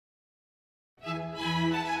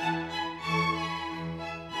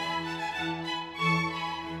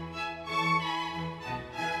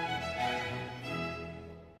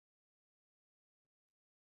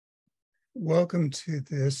Welcome to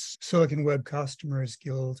this Silicon Web Customers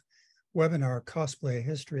Guild webinar, Cosplay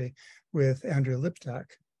History, with Andrew Liptak.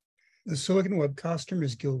 The Silicon Web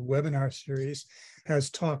Customers Guild webinar series has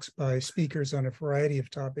talks by speakers on a variety of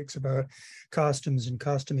topics about costumes and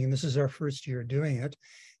costuming. This is our first year doing it,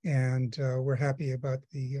 and we're happy about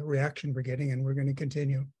the reaction we're getting, and we're going to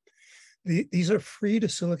continue. These are free to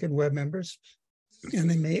Silicon Web members, and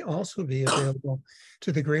they may also be available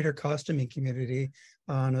to the greater costuming community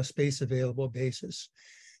on a space available basis.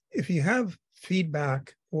 If you have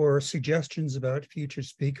feedback or suggestions about future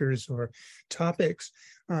speakers or topics,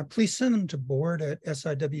 please send them to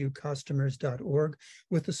board@siwcustomers.org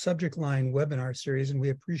with the subject line webinar series, and we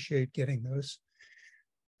appreciate getting those.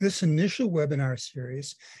 This initial webinar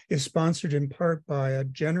series is sponsored in part by a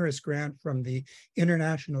generous grant from the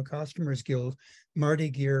International Costumers Guild Mardi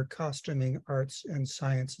Gear Costuming Arts and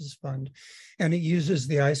Sciences Fund, and it uses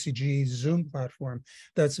the ICG Zoom platform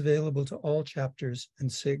that's available to all chapters and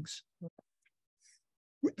SIGs.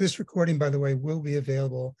 This recording, by the way, will be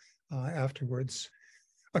available afterwards.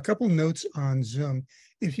 A couple notes on Zoom.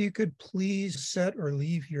 If you could please set or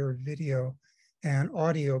leave your video and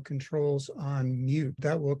audio controls on mute.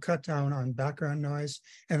 That will cut down on background noise,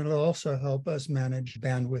 and it'll also help us manage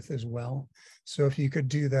bandwidth as well. So if you could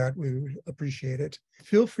do that, we would appreciate it.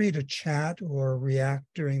 Feel free to chat or react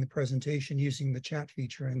during the presentation using the chat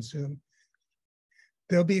feature in Zoom.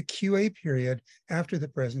 There'll be a QA period after the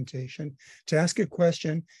presentation. To ask a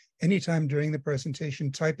question anytime during the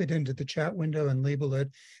presentation, type it into the chat window and label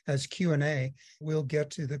it as Q&A. We'll get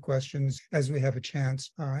to the questions as we have a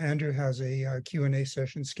chance. Andrew has a Q&A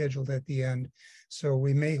session scheduled at the end, so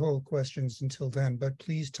we may hold questions until then, but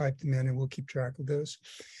please type them in and we'll keep track of those.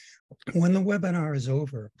 When the webinar is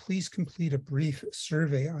over, please complete a brief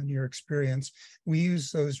survey on your experience. We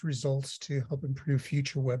use those results to help improve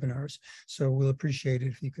future webinars, so we'll appreciate it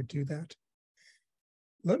if you could do that.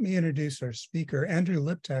 Let me introduce our speaker. Andrew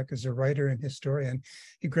Liptak is a writer and historian.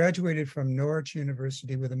 He graduated from Norwich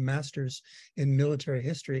University with a master's in military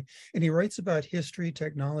history, and he writes about history,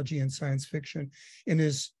 technology, and science fiction in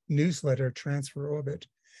his newsletter, Transfer Orbit.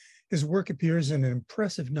 His work appears in an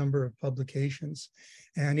impressive number of publications,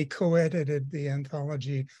 and he co-edited the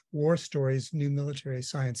anthology War Stories, New Military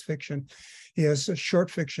Science Fiction. He has a short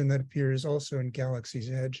fiction that appears also in Galaxy's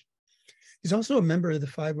Edge. He's also a member of the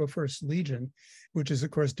 501st Legion, which is,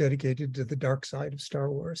 of course, dedicated to the dark side of Star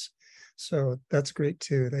Wars. So that's great,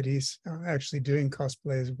 too, that he's actually doing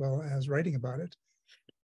cosplay as well as writing about it.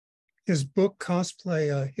 His book,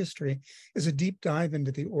 Cosplay History, is a deep dive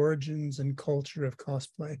into the origins and culture of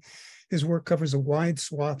cosplay. His work covers a wide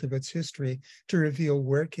swath of its history to reveal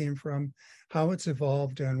where it came from, how it's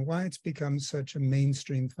evolved, and why it's become such a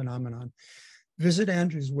mainstream phenomenon. Visit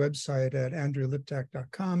Andrew's website at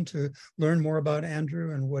andrewliptak.com to learn more about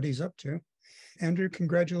Andrew and what he's up to. Andrew,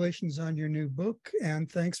 congratulations on your new book,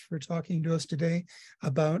 and thanks for talking to us today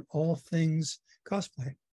about all things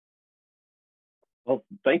cosplay. Well,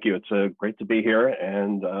 thank you. It's great to be here,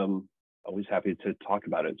 and always happy to talk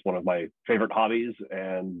about it. It's one of my favorite hobbies,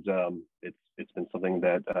 and it's been something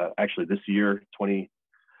that actually this year,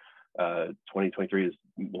 2023,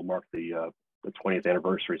 will mark the 20th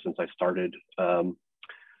anniversary since I started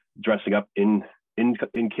dressing up in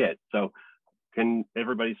kit. So, can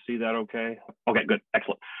everybody see that? Okay. Okay. Good.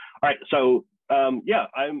 Excellent. All right. So, yeah,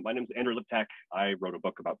 my name is Andrew Liptak. I wrote a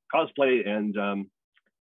book about cosplay, and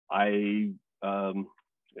I'm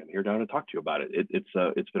here down to talk to you about it.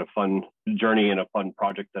 It's been a fun journey and a fun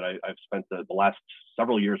project that I've spent the last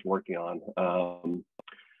several years working on,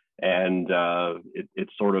 and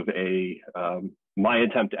it's sort of my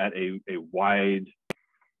attempt at a wide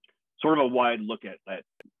look at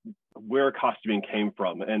where costuming came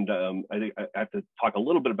from, and I think I have to talk a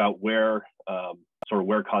little bit about where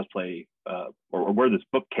cosplay or where this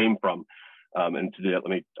book came from. And to do that,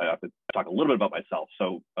 I have to talk a little bit about myself.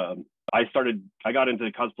 So I got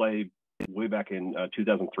into cosplay way back in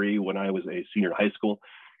 2003 when I was a senior in high school.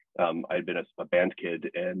 I had been a band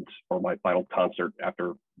kid, and for my final concert,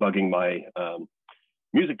 after bugging my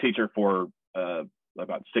music teacher for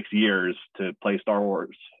about 6 years to play Star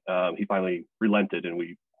Wars, he finally relented, and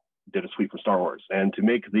we did a suite for Star Wars. And to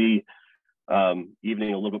make the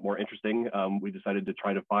evening a little bit more interesting, we decided to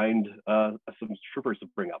try to find some strippers to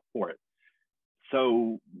bring up for it.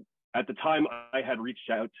 So at the time, I had reached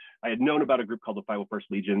out. I had known about a group called the 501st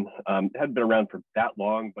Legion. It hadn't been around for that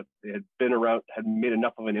long, but they had made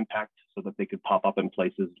enough of an impact so that they could pop up in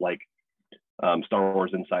places like Star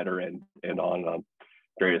Wars Insider and on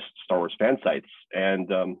various Star Wars fan sites. And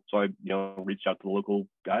so I, reached out to the local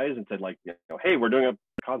guys and said, hey, we're doing a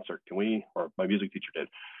concert. Can we? Or my music teacher did.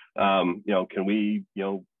 Can we,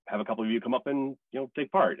 have a couple of you come up and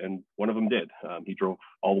take part. And one of them did. He drove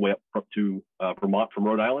all the way up to Vermont from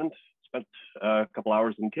Rhode Island, spent a couple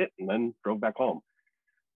hours in kit, and then drove back home.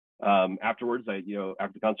 Afterwards,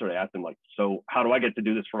 after the concert, I asked him, like, so how do I get to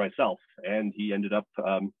do this for myself? And he ended up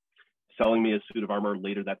selling me a suit of armor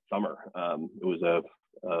later that summer. It was a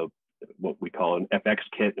what we call an FX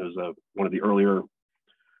kit. It was one of the earlier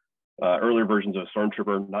versions of a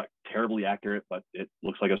Stormtrooper, not terribly accurate, but it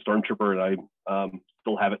looks like a Stormtrooper, and I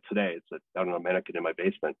still have it today. It's down on a mannequin in my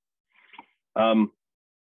basement.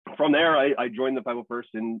 From there, I joined the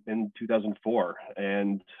 501st in 2004,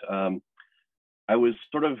 and I was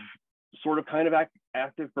sort of kind of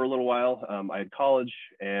active for a little while. I had college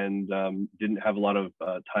and didn't have a lot of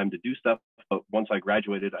time to do stuff, but once I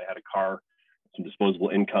graduated, I had a car, some disposable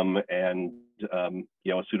income, and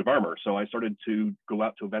a suit of armor. So I started to go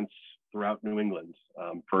out to events throughout New England.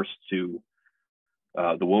 First to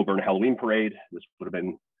the Woburn Halloween Parade. This would have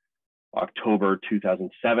been October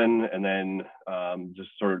 2007, and then just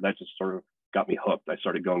sort of got me hooked. I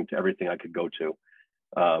started going to everything I could go to,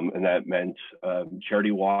 and that meant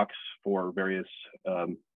charity walks for various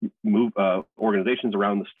organizations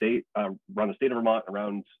around the state of Vermont,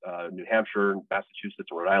 around New Hampshire, Massachusetts,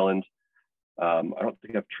 Rhode Island. I don't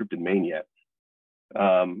think I've trooped in Maine yet.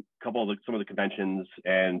 Some of the conventions,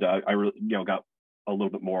 and I really got a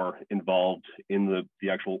little bit more involved in the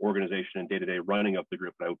actual organization and day-to-day running of the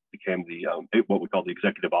group. I became what we call the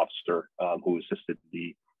executive officer, who assisted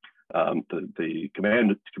the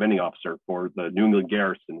commanding officer for the New England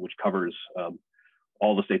Garrison, which covers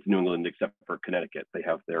all the states of New England except for Connecticut. They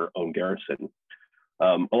have their own garrison.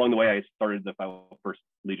 Along the way, I started the 501st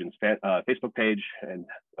Legion's Facebook page, and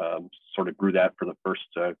sort of grew that for the first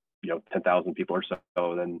 10,000 people or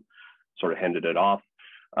so, then sort of handed it off.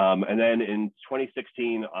 And then in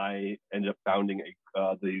 2016, I ended up founding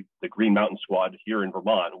the Green Mountain Squad here in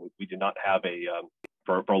Vermont. We did not have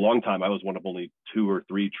for a long time, I was one of only 2 or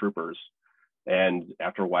 3 troopers. And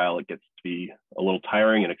after a while, it gets to be a little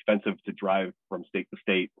tiring and expensive to drive from state to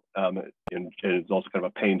state. And it's also kind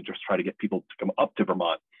of a pain to just try to get people to come up to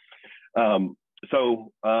Vermont.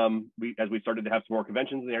 So as we started to have some more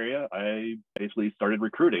conventions in the area, I basically started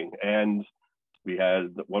recruiting, and we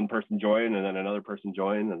had one person join, and then another person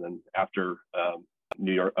join, and then after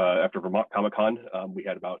after Vermont Comic Con, we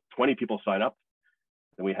had about 20 people sign up,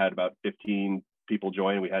 and we had about 15 people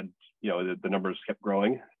join. We had the numbers kept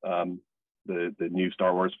growing. The new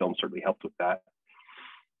Star Wars film certainly helped with that,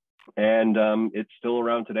 and it's still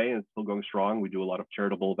around today, and it's still going strong. We do a lot of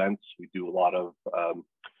charitable events. We do a lot of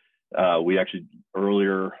we actually,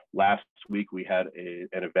 earlier last week, we had an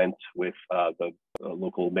event with the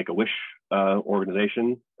local Make-A-Wish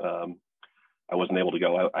organization. I wasn't able to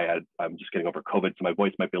go. I'm just getting over COVID, so my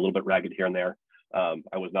voice might be a little bit ragged here and there.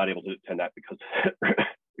 I was not able to attend that because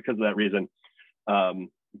of that reason.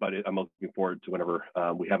 But I'm looking forward to whenever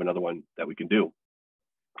we have another one that we can do.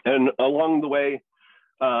 And along the way,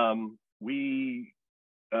 I've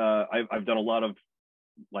done a lot of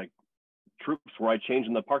troops where I change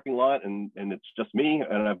in the parking lot, and it's just me,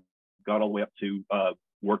 and I've gone all the way up to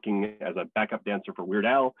working as a backup dancer for Weird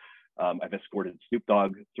Al. I've escorted Snoop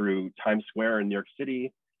Dogg through Times Square in New York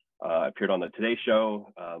City. I appeared on the Today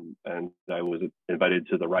Show, and I was invited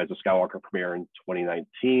to the Rise of Skywalker premiere in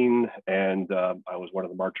 2019, and I was one of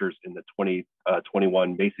the marchers in the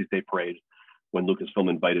 2021 Macy's Day Parade when Lucasfilm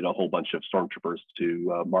invited a whole bunch of stormtroopers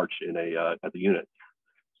to march in at the unit.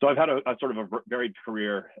 So I've had a sort of a varied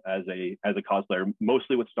career as a cosplayer,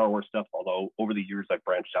 mostly with Star Wars stuff, although over the years I've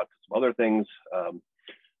branched out to some other things.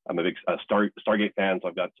 I'm a big Stargate fan, so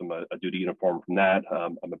I've got a duty uniform from that.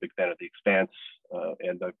 I'm a big fan of The Expanse,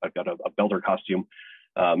 and I've got a Belter costume,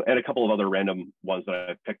 and a couple of other random ones that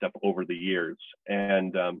I've picked up over the years.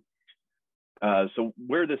 And so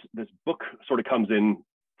where this book sort of comes in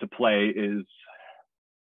to play is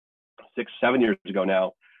 6-7 years ago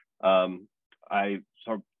now.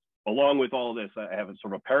 Along with all this, I have a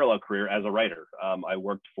sort of a parallel career as a writer. I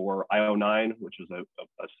worked for IO9, which is a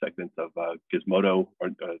segment of Gizmodo,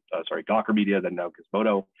 Gawker Media, then now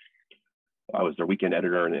Gizmodo. I was their weekend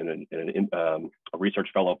editor and a research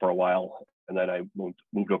fellow for a while, and then I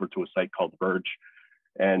moved over to a site called The Verge.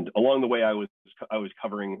 And along the way, I was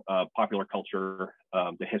covering popular culture,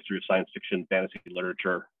 the history of science fiction, fantasy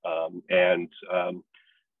literature, and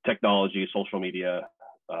technology, social media,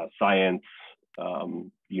 science.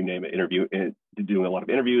 You name it, doing a lot of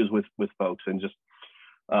interviews with folks, and just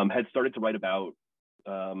had started to write about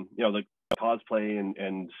the cosplay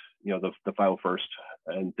and the 501st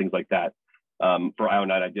and things like that. For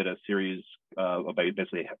IO9, I did a series about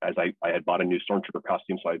basically, as I had bought a new Stormtrooper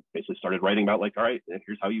costume, so I basically started writing about all right,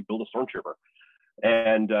 here's how you build a Stormtrooper.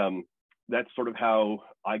 And that's sort of how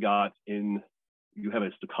I got in. You have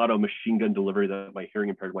a staccato machine gun delivery that my hearing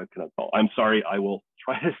impaired wife cannot follow. I'm sorry, I will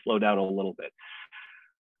try to slow down a little bit.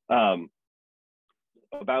 About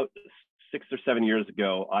 6 or 7 years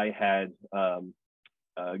ago, I had a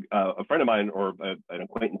friend of mine, or an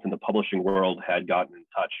acquaintance in the publishing world, had gotten in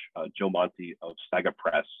touch. Joe Monty of Saga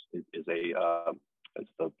Press is the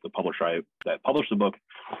publisher that published the book.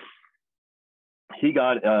 He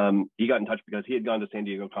got in touch because he had gone to San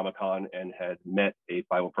Diego Comic-Con and had met a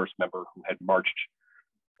 501st member who had marched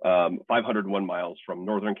 501 miles from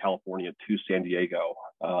Northern California to San Diego.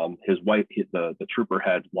 His wife, the trooper,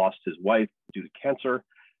 had lost his wife due to cancer,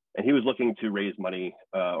 and he was looking to raise money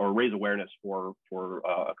or raise awareness for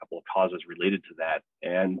a couple of causes related to that.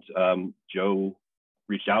 And Joe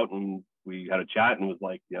reached out, and we had a chat, and was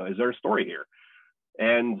like, is there a story here?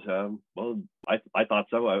 And well, I thought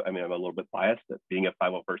so. I mean, I'm a little bit biased at being a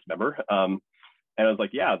 501st member. And I was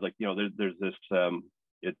like, yeah, like, there's this,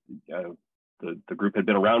 the group had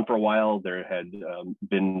been around for a while. There had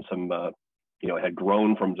been some, it had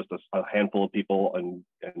grown from just a handful of people and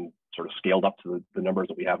sort of scaled up to the numbers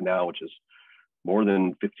that we have now, which is more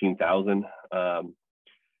than 15,000.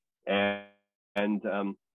 And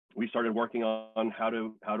we started working on how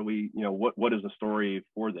do we, what is the story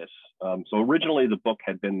for this? So originally the book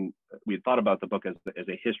we had thought about the book as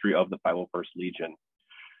a history of the 501st Legion.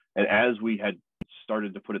 And as we had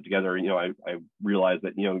started to put it together, I realized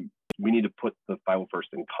that, we need to put the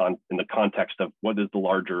 501st in the context of what is the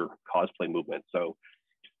larger cosplay movement. So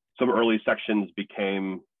some early sections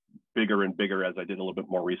became bigger and bigger as I did a little bit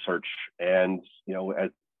more research. And,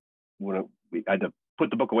 when we had to put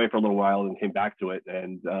the book away for a little while and came back to it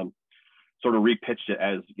and sort of repitched it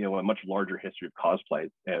as, a much larger history of cosplay,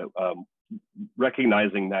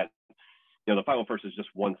 recognizing that, the 501st is just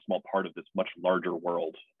one small part of this much larger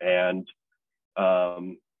world. And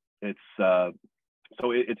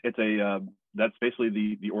that's basically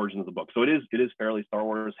the origin of the book. So it is fairly Star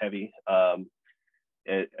Wars heavy. Some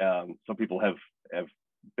people have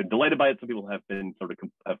been delighted by it. Some people have been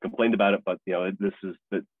have complained about it, but this is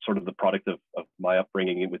sort of the product of my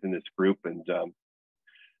upbringing within this group and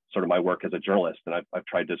sort of my work as a journalist. And I've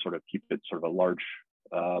tried to sort of keep it sort of a large,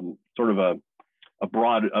 sort of a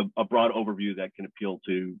broad overview that can appeal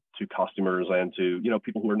to costumers and to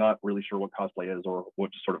people who are not really sure what cosplay is or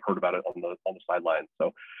what just sort of heard about it on the sidelines.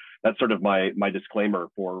 So that's sort of my disclaimer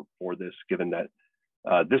for this, given that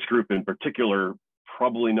this group in particular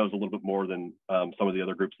probably knows a little bit more than some of the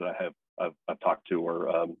other groups that I've talked to,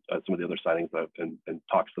 or some of the other signings and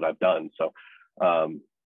talks that I've done. So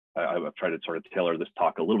I've tried to sort of tailor this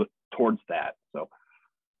talk a little bit towards that. So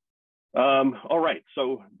all right,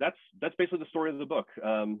 so that's basically the story of the book.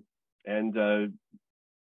 And let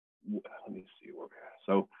me see.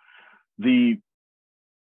 So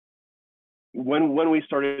when we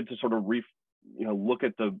started to sort of look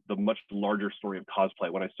at the much larger story of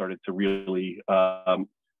cosplay, when I started to really, oh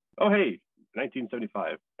hey,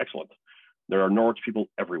 1975, excellent. There are Norwich people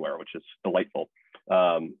everywhere, which is delightful.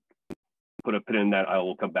 Put a pin in that. I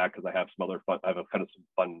will come back because I have some other fun. I have kind of some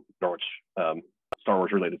fun Norwich Star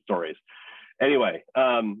Wars related stories. Anyway,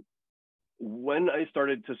 when I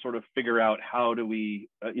started to sort of figure out how do we,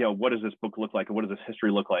 what does this book look like and what does this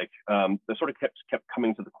history look like, the sort of kept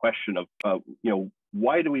coming to the question of,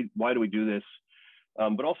 why do we do this,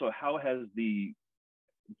 but also how has the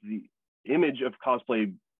image of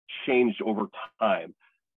cosplay changed over time?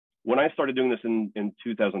 When I started doing this in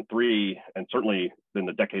 2003, and certainly in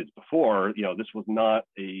the decades before, this was not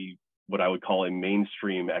what I would call a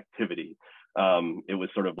mainstream activity. It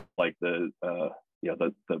was sort of like it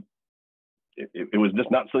was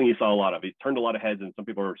just not something you saw a lot of. It turned a lot of heads, and some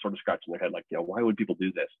people were sort of scratching their head, like, why would people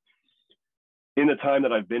do this? In the time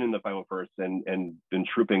that I've been in the 501st and been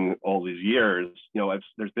trooping all these years,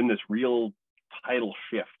 there's been this real tidal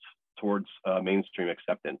shift towards mainstream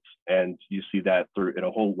acceptance, and you see that through in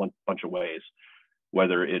a whole bunch of ways.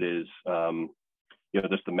 Whether it is,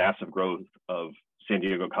 just the massive growth of San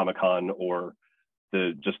Diego Comic-Con, or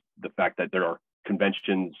just the fact that there are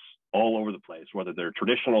conventions all over the place, whether they're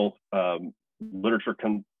traditional literature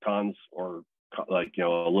cons or like a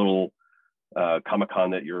little Comic-Con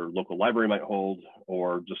that your local library might hold,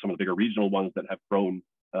 or just some of the bigger regional ones that have grown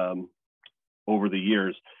over the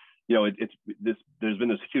years. There's been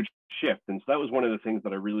this huge shift, and so that was one of the things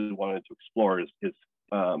that I really wanted to explore is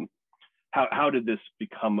how did this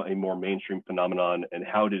become a more mainstream phenomenon, and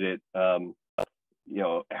how did it how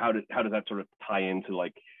does that sort of tie into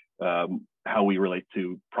like how we relate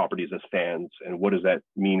to properties as fans, and what does that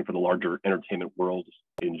mean for the larger entertainment world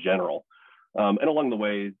in general? And along the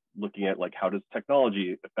way, looking at like, how does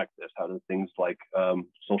technology affect this? How do things like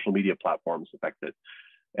social media platforms affect it?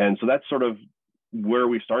 And so that's sort of where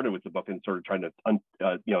we started with the book, and sort of trying to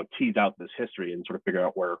tease out this history and sort of figure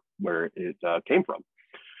out where it came from.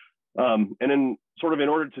 And then sort of in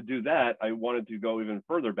order to do that, I wanted to go even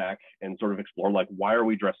further back and sort of explore, like, why are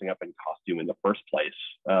we dressing up in costume in the first place?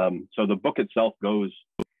 So the book itself goes,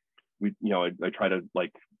 I try to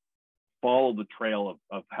like follow the trail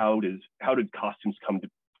of how did costumes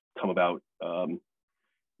come about,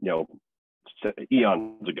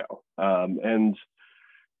 eons ago. And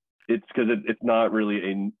it's because it's not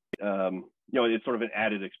really it's sort of an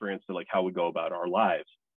added experience to like how we go about our lives.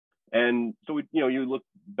 And so you look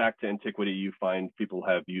back to antiquity, you find people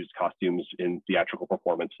have used costumes in theatrical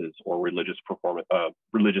performances or religious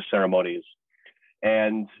ceremonies.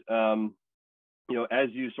 And as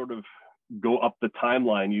you sort of go up the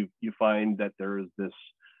timeline, you find that there is this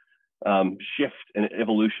shift and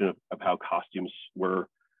evolution of how costumes were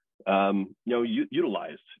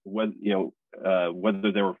utilized,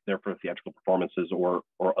 whether they were there for theatrical performances or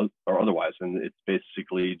otherwise. And it's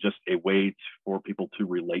basically just a way for people to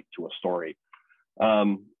relate to a story.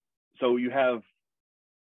 So you have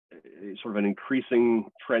sort of an increasing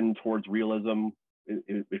trend towards realism.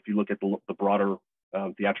 If you look at the broader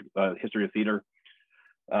theatrical history of theater,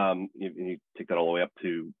 you take that all the way up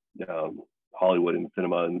to Hollywood and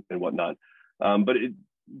cinema and whatnot. But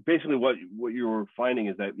basically what you're finding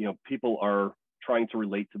is that people are trying to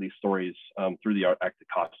relate to these stories through the act of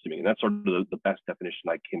costuming, and that's sort of the best definition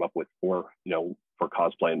I came up with for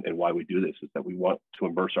cosplay and why we do this, is that we want to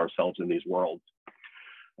immerse ourselves in these worlds.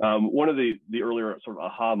 One of the earlier sort of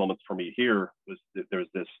aha moments for me here was that there's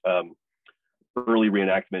this early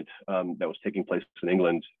reenactment that was taking place in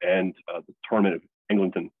England, and the tournament of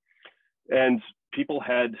Eglinton, and people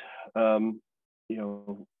had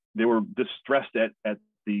they were distressed at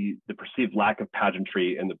the perceived lack of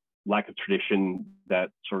pageantry and the lack of tradition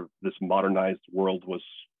that sort of this modernized world was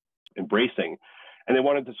embracing, and they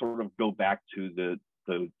wanted to sort of go back to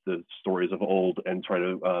the stories of old and try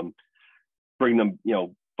to bring them,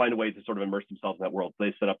 find a way to sort of immerse themselves in that world. So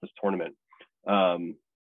they set up this tournament. I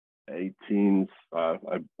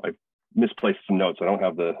misplaced some notes. I don't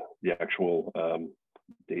have the actual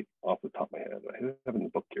date off the top of my head. I have it in the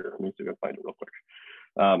book here. Let me see if I can find it real quick.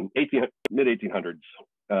 Mid 1800s.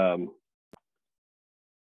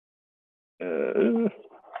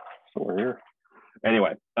 Somewhere here.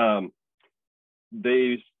 Anyway,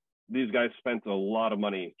 these guys spent a lot of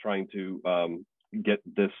money trying to get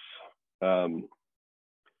this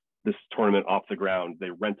this tournament off the ground.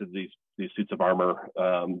 They rented these suits of armor.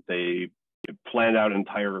 They planned out an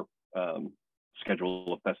entire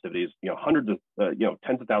schedule of festivities. Hundreds of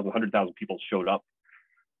tens of thousands, 100,000 people showed up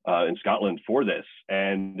in Scotland for this,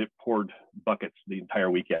 and it poured buckets the entire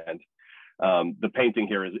weekend. The painting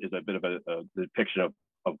here is a bit of a depiction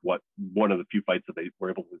of what one of the few fights that they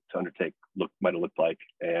were able to undertake might have looked like.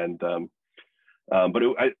 And but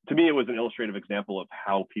to me, it was an illustrative example of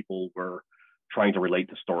how people were trying to relate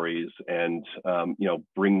to stories and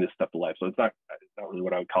bring this stuff to life. So it's not really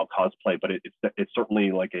what I would call cosplay, but it's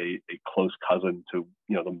certainly like a close cousin to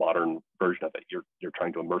the modern version of it. You're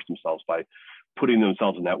trying to immerse themselves by putting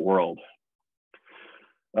themselves in that world.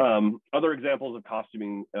 Other examples of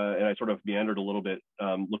costuming, and I sort of meandered a little bit,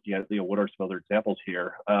 looking at what are some other examples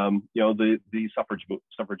here. The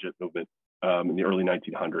suffragette movement in the early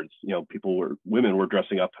 1900s. Women were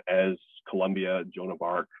dressing up as Columbia, Joan of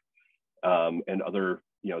Arc, and other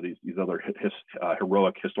these other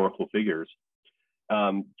heroic historical figures,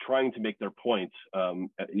 trying to make their point, as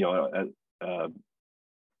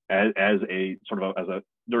a sort of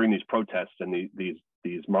during these protests and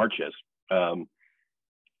these marches.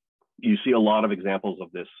 You see a lot of examples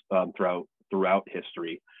of this throughout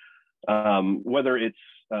history, whether it's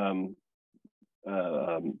the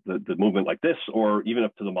movement like this, or even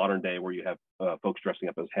up to the modern day, where you have folks dressing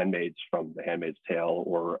up as handmaids from The Handmaid's Tale,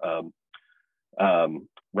 or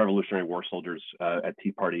Revolutionary War soldiers at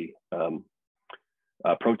Tea Party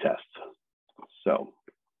protests. So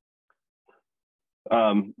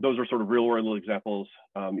those are sort of real world examples.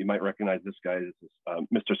 You might recognize this guy. This is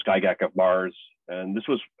Mr. Skygack of Mars. And this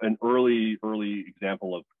was an early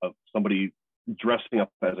example of somebody dressing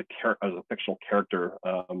up as a fictional character,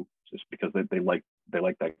 just because they like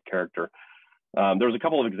that character. There's a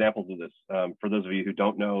couple of examples of this. For those of you who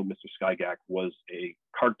don't know, Mr. Skygack was a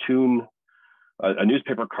cartoon, a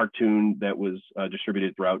newspaper cartoon that was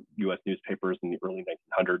distributed throughout U.S. newspapers in the early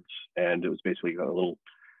 1900s, and it was basically a little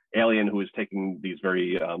alien who was taking these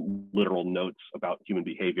very literal notes about human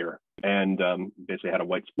behavior, and basically had a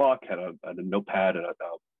white smock, had a notepad, and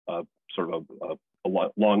a sort of a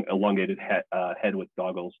long elongated head with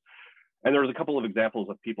goggles. And there was a couple of examples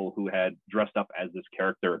of people who had dressed up as this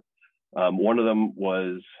character. One of them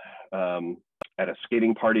was at a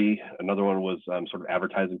skating party. Another one was sort of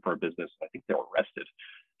advertising for a business. I think they were arrested.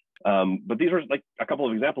 But these were like a couple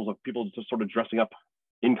of examples of people just sort of dressing up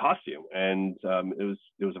in costume, and it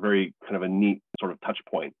was a very kind of a neat sort of touch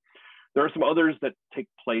point. There are some others that take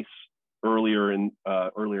place earlier in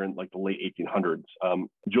like the late 1800s.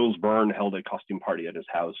 Jules Verne held a costume party at his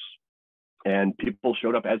house, and people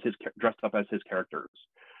showed up dressed up as his characters.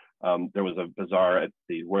 There was a bazaar at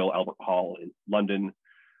the Royal Albert Hall in London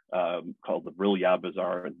called the Brilliant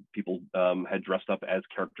Bazaar, and people had dressed up as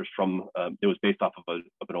characters from. It was based off of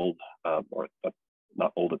an old, or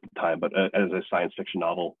not old at the time, but as a science fiction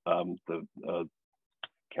novel. Can't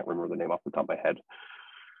remember the name off the top of my head.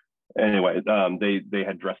 Anyway, they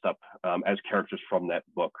had dressed up as characters from that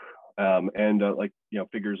book, and like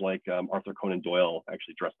figures like Arthur Conan Doyle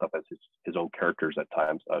actually dressed up as his own characters at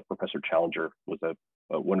times. Professor Challenger was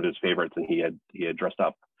one of his favorites, and he had dressed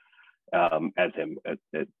up as him at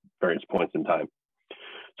various points in time.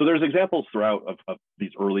 So there's examples throughout of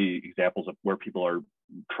these early examples of where people are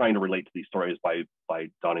trying to relate to these stories by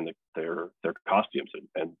donning their costumes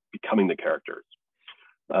and becoming the characters.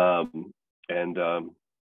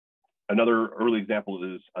 Another early example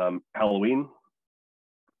is Halloween.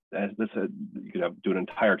 As this, you could do an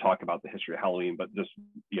entire talk about the history of Halloween, but just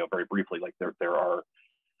very briefly, like there are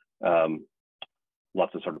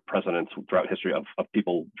lots of sort of precedents throughout history of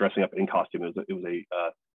people dressing up in costume.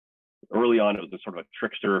 Early on, it was a sort of a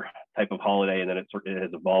trickster type of holiday, and then it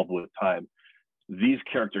has evolved with time. These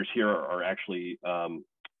characters here are actually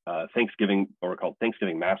Thanksgiving, or called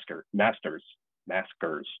Thanksgiving maskers,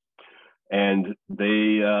 and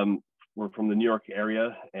they were from the New York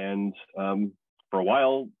area, and for a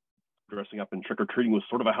while, dressing up and trick or treating was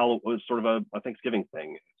sort of a Thanksgiving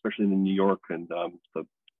thing, especially in New York and the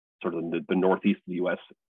northeast of the U.S.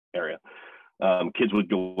 area. Kids would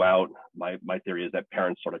go out. My theory is that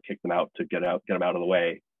parents sort of kick them out to get them out of the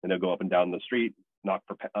way, and they'll go up and down the street, knock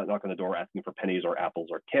on the door asking for pennies or apples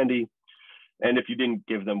or candy. And if you didn't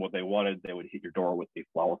give them what they wanted, they would hit your door with a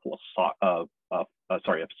sock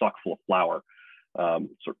full of flour,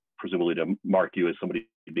 presumably to mark you as somebody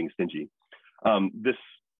being stingy. This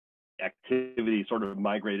activity sort of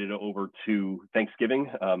migrated over to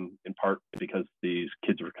Thanksgiving, in part because these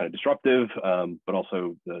kids were kind of disruptive, but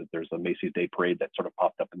also there's a Macy's Day Parade that sort of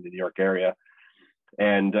popped up in the New York area.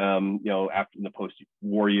 And, after the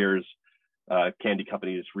post-war years, candy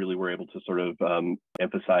companies really were able to sort of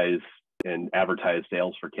emphasize and advertise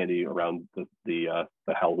sales for candy around the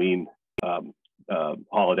Halloween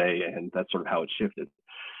holiday, and that's sort of how it shifted.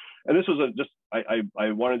 And this was I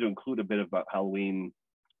wanted to include a bit about Halloween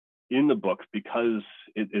in the book because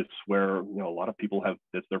it's where a lot of people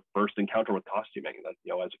it's their first encounter with costuming. That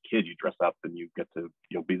as a kid you dress up and you get to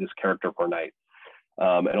be this character for a night.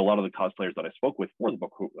 And a lot of the cosplayers that I spoke with for the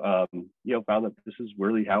book, found that this is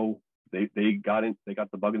really how they got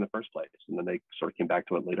the bug in the first place, and then they sort of came back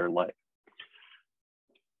to it later in life.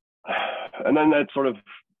 And then this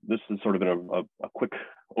has sort of been a quick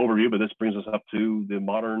overview, but this brings us up to the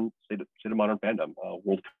modern state of modern fandom.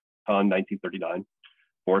 Worldcon 1939,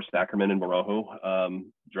 Forrest Ackerman and Morojo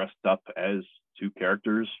dressed up as two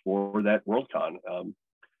characters for that Worldcon.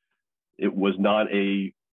 It was not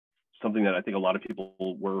something that I think a lot of people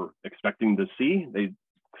were expecting to see. They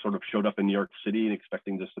sort of showed up in New York City and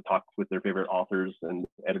expecting just to talk with their favorite authors and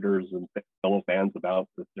editors and fellow fans about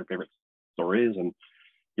their favorite stories. And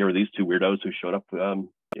here were these two weirdos who showed up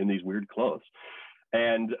in these weird clothes.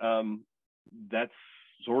 And that's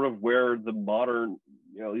sort of where the modern,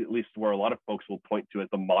 at least where a lot of folks will point to as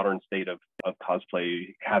the modern state of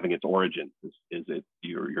cosplay having its origins. Is it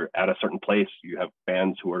you're at a certain place, you have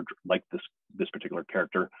fans who are like this particular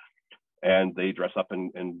character, and they dress up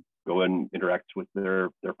and go and interact with their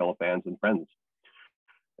fellow fans and friends.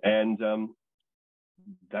 And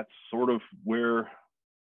that's sort of where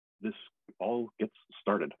this all gets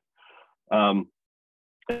started.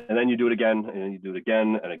 And then you do it again, and you do it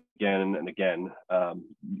again and again and again.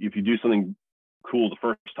 If you do something cool the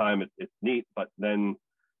first time, it's neat, but then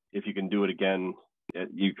if you can do it again,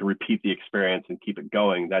 you can repeat the experience and keep it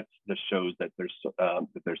going. That shows that there's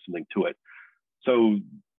something to it. So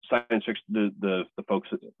science fiction, the folks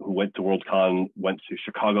who went to Worldcon went to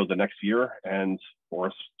Chicago the next year, and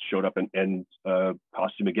Forrest showed up in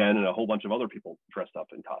costume again, and a whole bunch of other people dressed up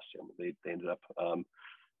in costume. They ended up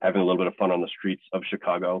having a little bit of fun on the streets of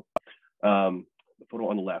Chicago. The photo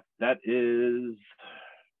on the left, that is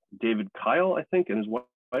David Kyle, I think, and his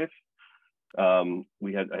wife.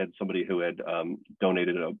 I had somebody who had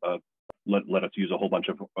donated a let us use a whole bunch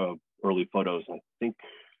of early photos. And I think,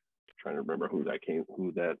 I'm trying to remember who that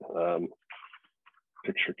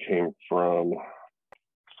picture came from.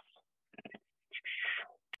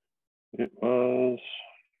 It was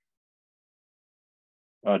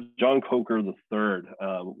John Coker III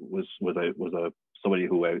was somebody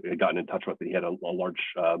who I had gotten in touch with. He had a large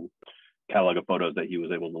catalog of photos that he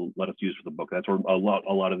was able to let us use for the book. That's where a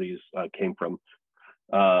lot of these came from.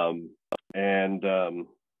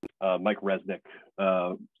 Mike Resnick.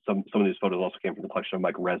 Some of these photos also came from the collection of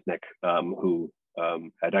Mike Resnick, who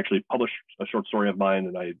had actually published a short story of mine,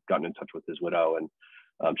 and I had gotten in touch with his widow, and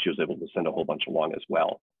she was able to send a whole bunch along as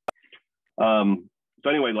well. So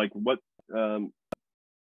anyway, like what the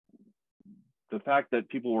fact that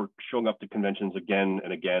people were showing up to conventions again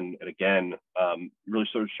and again and again really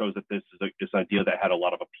sort of shows that this is this idea that had a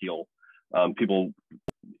lot of appeal. People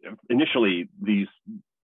initially these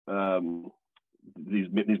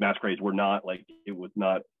masquerades were not like, it was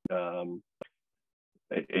not a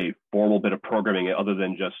formal bit of programming other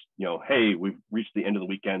than just, you know, hey, we've reached the end of the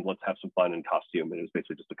weekend, let's have some fun in costume. And it was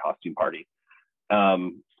basically just a costume party.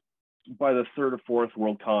 By the third or fourth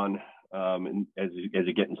Worldcon, and as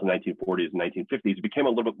you get into the 1940s and 1950s, it became a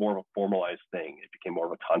little bit more of a formalized thing. It became more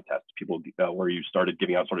of a contest. People, where you started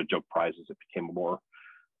giving out sort of joke prizes, it became a more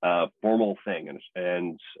formal thing,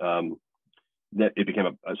 and that it became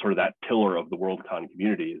a sort of that pillar of the Worldcon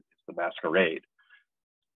community is the masquerade.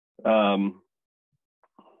 I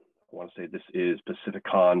want to say this is Pacific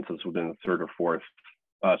Con, so it's within the fourth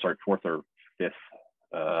or fifth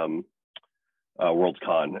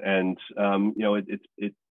Worldcon, and you know,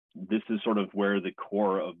 this is sort of where the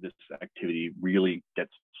core of this activity really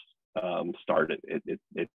gets started.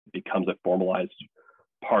 It becomes a formalized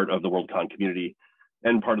part of the Worldcon community,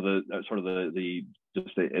 and part of the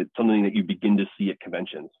it's something that you begin to see at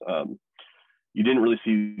conventions. You didn't really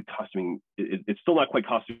see costuming. It's still not quite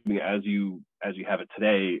costuming as you have it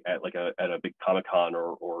today at like at a big Comic-Con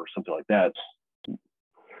or something like that.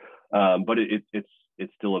 But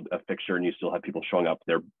it's still a fixture, and you still have people showing up.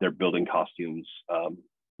 They're building costumes,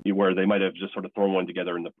 where they might have just sort of thrown one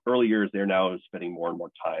together in the early years. They're now spending more and more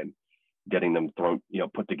time getting them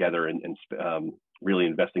put together, and really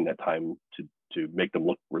investing that time to make them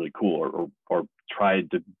look really cool, or try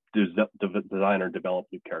to design or develop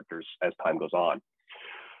new characters as time goes on.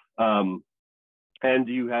 And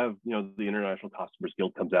you have, you know, the International Costumers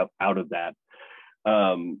Guild comes out of that.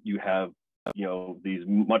 You have, you know, these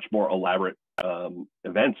much more elaborate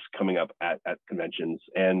events coming up at conventions,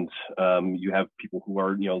 and you have people who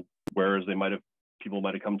are, you know, whereas people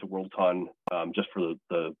might have come to Worldcon just for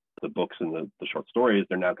the books and the short stories,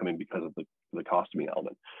 they're now coming because of the costuming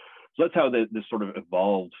element. So that's how this sort of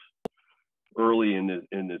evolved early in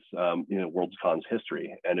this Worldcon's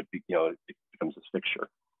history, and it becomes this fixture.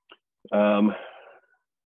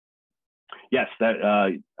 Yes, that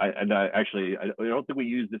I don't think we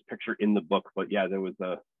used this picture in the book, but yeah, there was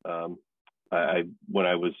when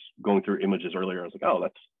I was going through images earlier, I was like, oh,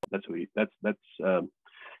 that's who he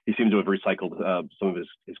seems to have recycled some of his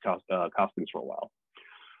costumes for a while.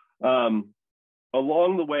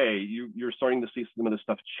 Along the way, you're starting to see some of this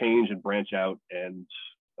stuff change and branch out and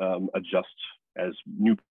adjust as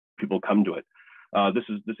new people come to it. This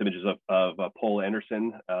image is of Paul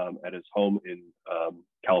Anderson at his home in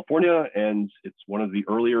California, and it's one of the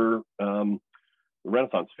earlier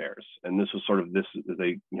Renaissance fairs. And this was sort of the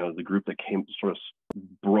group that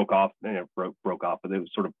broke off, but it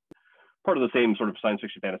was sort of part of the same sort of science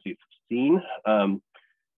fiction fantasy scene.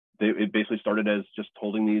 It basically started as just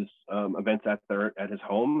holding these events at his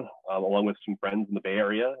home, along with some friends in the Bay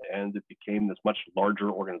Area, and it became this much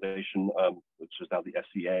larger organization, which is now the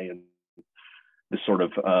SCA, and this sort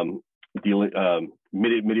of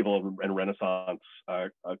medieval and Renaissance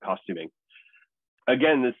costuming.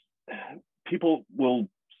 Again,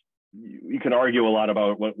 you can argue a lot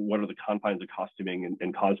about what are the confines of costuming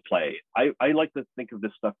and cosplay. I like to think of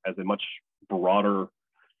this stuff as a much broader,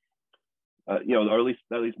 or at least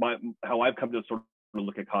how I've come to sort of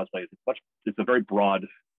look at cosplay. It's a very broad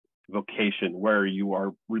vocation where you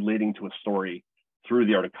are relating to a story through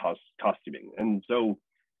the art of costuming. And so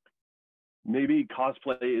maybe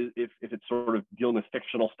cosplay, if it's sort of dealing with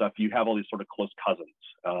fictional stuff, you have all these sort of close cousins.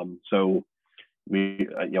 So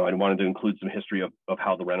I wanted to include some history of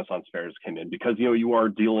how the Renaissance fairs came in, because you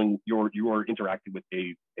are interacting with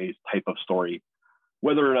a type of story,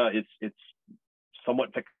 whether or not it's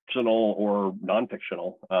somewhat fictional or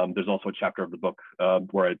non-fictional. There's also a chapter of the book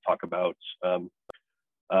where I talk about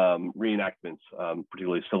reenactments,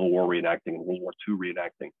 particularly Civil War reenacting and World War II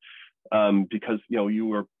reenacting, because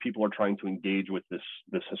people are trying to engage with this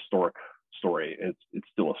historic story. It's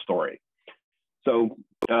still a story. So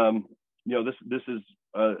this is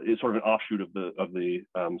sort of an offshoot of the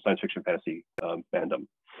science fiction fantasy fandom.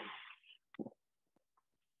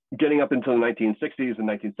 Getting up into the 1960s and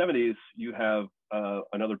 1970s, you have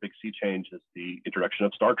another big sea change is the introduction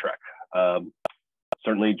of Star Trek.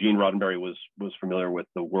 Certainly, Gene Roddenberry was familiar with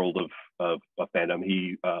the world of fandom.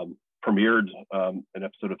 He premiered an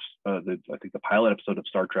episode of I think the pilot episode of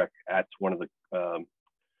Star Trek at one of the I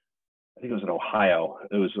think it was in Ohio.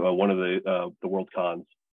 It was one of the World Cons,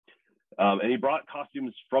 and he brought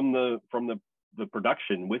costumes from the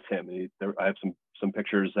production with him. I have some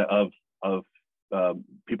pictures of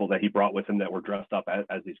people that he brought with him that were dressed up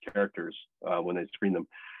as these characters when they screened them.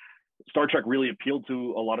 Star Trek really appealed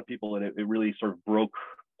to a lot of people, and it really sort of broke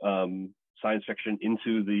science fiction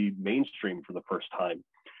into the mainstream for the first time.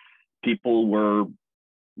 People were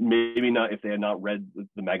maybe not, if they had not read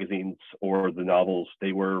the magazines or the novels,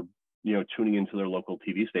 they were tuning into their local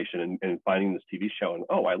TV station and finding this TV show and,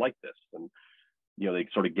 oh, I like this, and they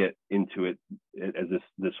sort of get into it as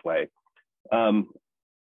this way. One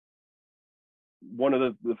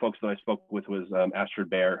of the folks that I spoke with was Astrid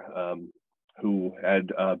Baer, who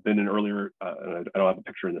had been an earlier, I don't have a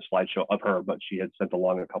picture in the slideshow of her, but she had sent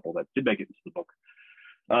along a couple that did make it into the book.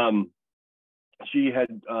 She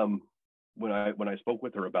had, when I spoke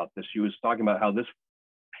with her about this, she was talking about how this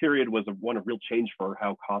period was one of real change for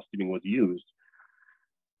how costuming was used.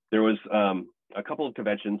 There was a couple of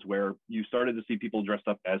conventions where you started to see people dressed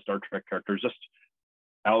up as Star Trek characters just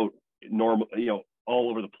out normal, all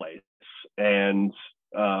over the place, and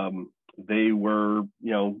they were,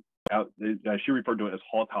 out. She referred to it as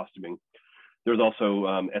hall costuming. There's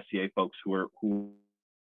also SCA folks who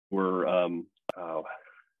were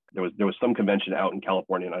there was some convention out in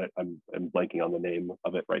California, and I'm blanking on the name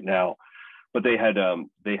of it right now, but they had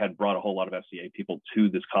brought a whole lot of SCA people to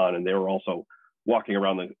this con, and they were also walking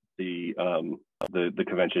around the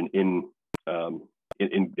convention in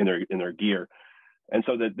their gear, and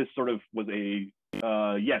so that this sort of was a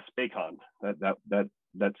yes, Baycon.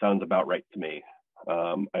 That sounds about right to me.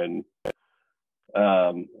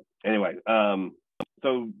 Anyway,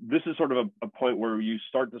 so this is sort of a point where you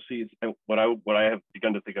start to see what I have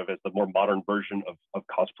begun to think of as the more modern version of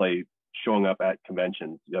cosplay showing up at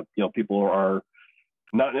conventions. People are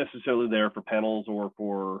not necessarily there for panels or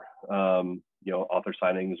for author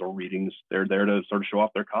signings or readings. They're there to sort of show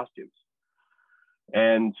off their costumes.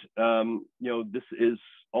 And this is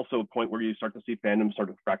also a point where you start to see fandom start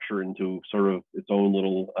to fracture into sort of its own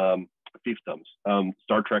little fiefdoms.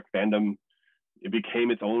 Star Trek fandom, it became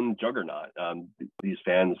its own juggernaut. These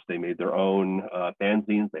fans, they made their own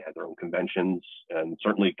fanzines, they had their own conventions, and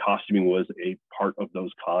certainly costuming was a part of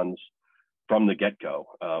those cons from the get-go.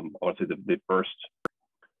 I want to say the first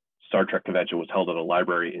Star Trek convention was held at a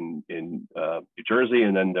library in New Jersey,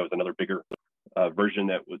 and then there was another bigger version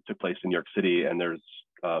that took place in New York City, and there's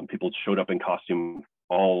people showed up in costume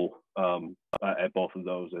all at both of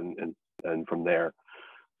those, and from there.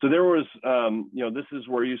 So there was, this is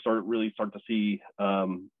where you really start to see, a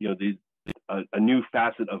new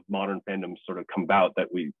facet of modern fandom sort of come about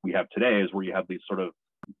that we have today, is where you have these sort of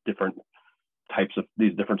different types of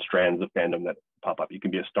these different strands of fandom that pop up. You can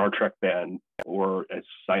be a Star Trek fan, or a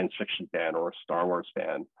science fiction fan, or a Star Wars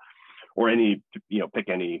fan, or any, pick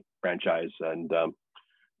any franchise and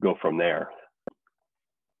go from there.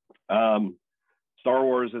 Star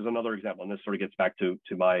Wars is another example, and this sort of gets back to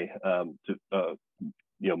my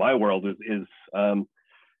my world is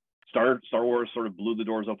Star Wars sort of blew the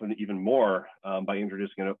doors open even more by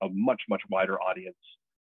introducing a much wider audience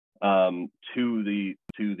to the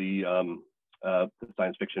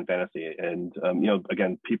science fiction fantasy. And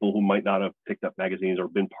again, people who might not have picked up magazines or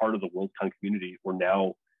been part of the WorldCon community were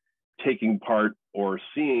now taking part or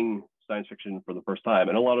seeing science fiction for the first time.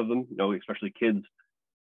 And a lot of them, especially kids,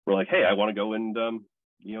 were like, hey, I want to go and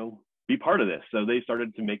be part of this. So they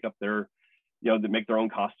started to make up their to make their own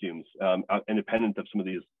costumes, independent of some of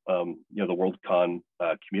these, the WorldCon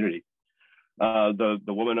community. The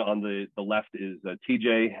woman on the left is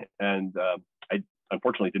TJ, and I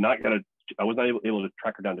unfortunately I was not able to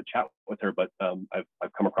track her down to chat with her, but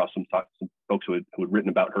I've come across some folks who had written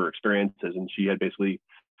about her experiences, and she had basically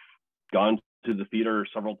gone to the theater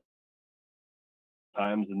several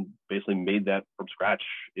times and basically made that from scratch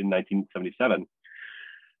in 1977.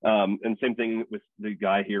 And same thing with the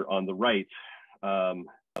guy here on the right, and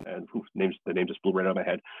the name just blew right out of my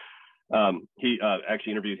head. He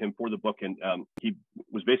actually interviewed him for the book, and he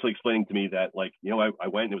was basically explaining to me that, I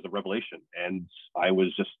went and it was a revelation, and I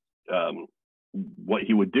was just, what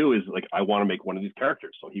he would do is I want to make one of these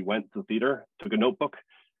characters. So he went to the theater, took a notebook,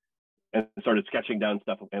 and started sketching down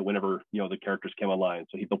stuff whenever the characters came online.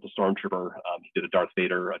 So he built a stormtrooper, he did a Darth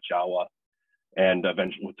Vader, a Jawa, and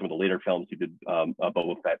eventually with some of the later films he did a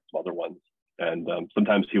Boba Fett, some other ones. And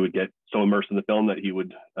sometimes he would get so immersed in the film that he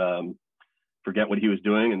would forget what he was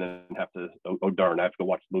doing, and then have to, oh darn, I have to go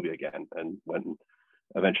watch the movie again. And when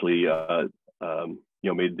eventually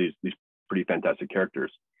made these pretty fantastic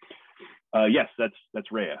characters. Yes, that's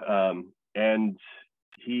Raya. And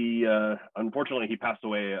he unfortunately he passed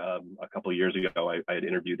away a couple of years ago. I had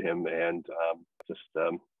interviewed him, and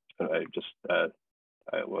I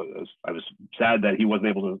was sad that he wasn't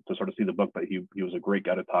able to sort of see the book, but he was a great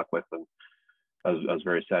guy to talk with, and I was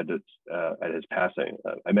very sad that at his passing.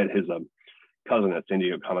 I met his cousin at San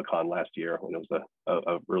Diego Comic-Con last year, and it was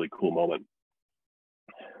a really cool moment.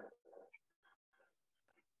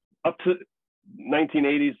 Up to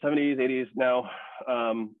 1980s, 70s, 80s now,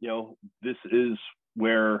 this is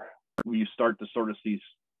where we start to sort of see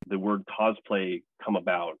the word cosplay come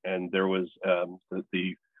about. And there was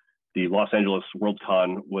the Los Angeles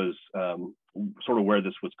Worldcon was sort of where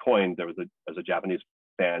this was coined. There was a Japanese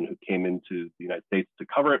fan who came into the United States to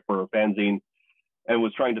cover it for a fanzine, and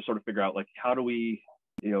was trying to sort of figure out, like, how do we,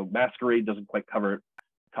 masquerade doesn't quite cover it,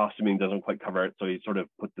 costuming doesn't quite cover it. So he sort of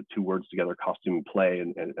put the two words together, costume and play,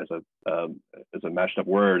 and as a mashed up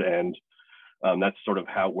word. And that's sort of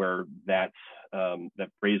where that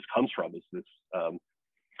phrase comes from, is this,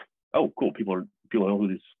 oh, cool. People know who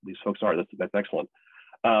these folks are. That's excellent.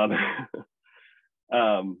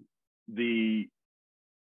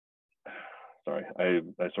 Sorry, I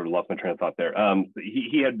sort of lost my train of thought there.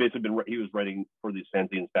 He had basically he was writing for these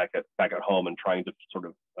fanzines back at home, and trying to sort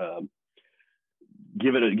of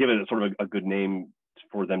give it a sort of a good name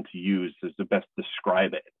for them to use is to best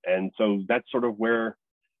describe it. And so that's sort of where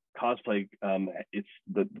cosplay, it's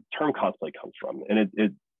the term cosplay comes from. And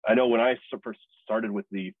it I know when I first started with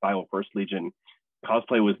the 501st Legion,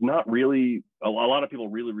 cosplay was not really, a lot of people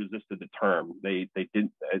really resisted the term. They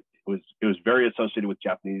didn't, it was very associated with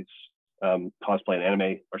Japanese cosplay and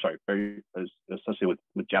anime, very associated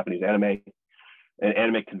with Japanese anime and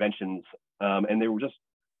anime conventions. And they were just,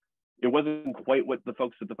 it wasn't quite what the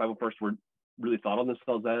folks at the 501st were really thought of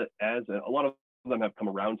themselves as. A lot of them have come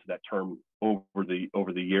around to that term over the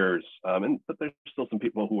years. But there's still some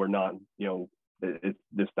people who are not, it's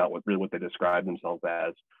just not what they describe themselves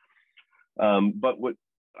as. But what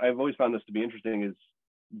I've always found this to be interesting is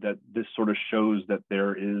that this sort of shows that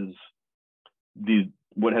there is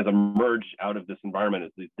what has emerged out of this environment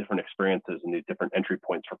is these different experiences and these different entry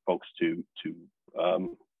points for folks to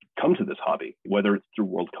come to this hobby, whether it's through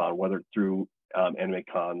Worldcon, whether it's through anime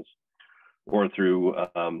cons, or through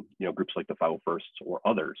groups like the 501st or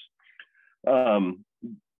others.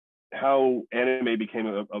 How anime became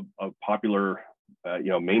a popular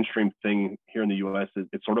mainstream thing here in the U.S.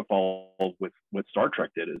 It sort of falls with what Star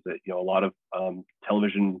Trek did. Is that a lot of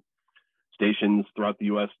television stations throughout the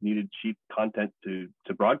U.S. needed cheap content to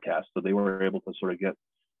broadcast, so they were able to sort of get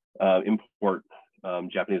import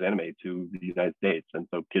Japanese anime to the United States, and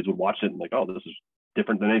so kids would watch it and like, oh, this is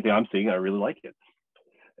different than anything I'm seeing. I really like it.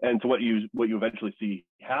 And so what you eventually see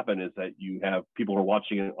happen is that you have people who are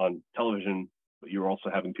watching it on television, but you're also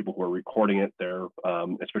having people who are recording it. There,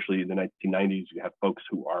 especially in the 1990s, you have folks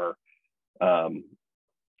who are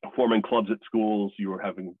forming clubs at schools. You were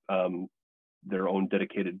having their own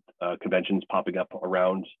dedicated conventions popping up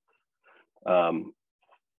around the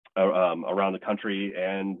country,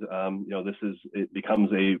 and it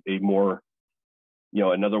becomes a more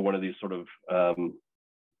another one of these sort of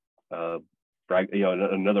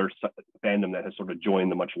another fandom that has sort of joined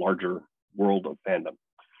the much larger world of fandom.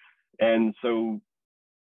 And so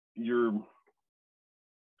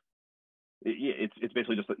it's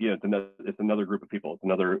basically just it's another group of people, it's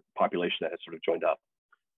another population that has sort of joined up.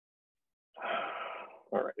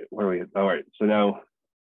 All right, where are we? All right, so now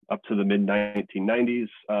up to the mid 1990s,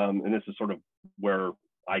 and this is sort of where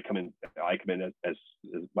I come in as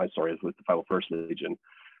my story is with the 501st Legion.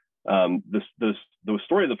 The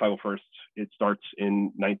story of the 501st, it starts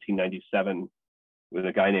in 1997 with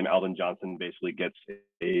a guy named Alvin Johnson basically gets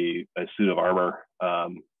a suit of armor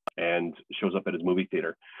and shows up at his movie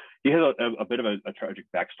theater. He has a bit of a tragic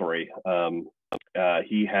backstory.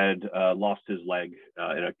 He had lost his leg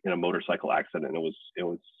in a motorcycle accident, and it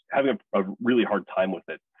was having a really hard time with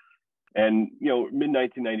it. And mid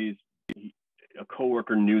 1990s, a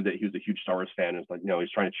coworker knew that he was a huge Star Wars fan. And was like,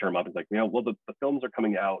 he's trying to cheer him up. He's like, well, the films are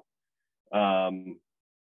coming out.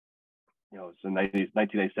 It's the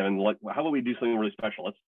 1997. Like, how about we do something really special?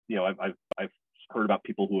 Let's, I've heard about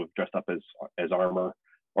people who have dressed up as armor,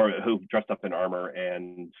 or who've dressed up in armor,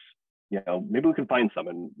 and maybe we can find some,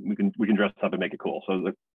 and we can dress up and make it cool.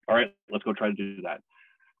 So all right, let's go try to do that.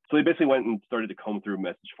 So they basically went and started to comb through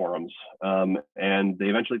message forums, and they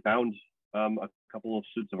eventually found a couple of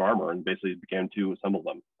suits of armor and basically began to assemble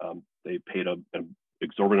them. They paid an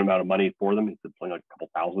exorbitant amount of money for them. It's like a couple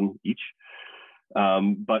thousand each.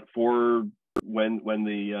 But for when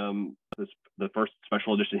the first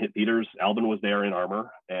special edition hit theaters, Albin was there in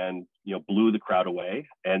armor and blew the crowd away.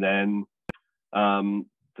 And then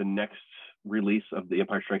the next release of The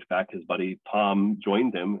Empire Strikes Back, his buddy Tom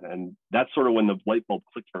joined him, and that's sort of when the light bulb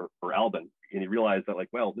clicked for Albin, and he realized that, like,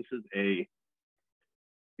 well, this is if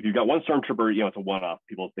you've got one stormtrooper, it's a one-off.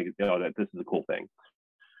 People think that this is a cool thing.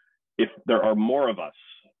 If there are more of us,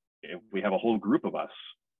 if we have a whole group of us,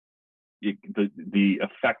 the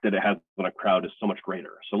effect that it has on a crowd is so much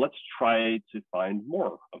greater. So let's try to find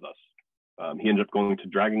more of us. He ended up going to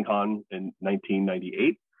Dragon Con in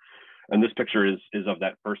 1998. And this picture is of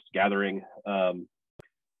that first gathering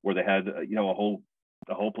where they had a whole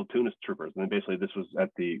platoon of troopers. And then basically this was at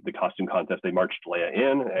the costume contest. They marched Leia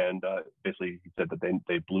in, and basically he said that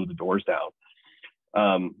they blew the doors down.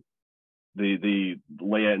 The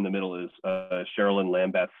Leia in the middle is Sherilyn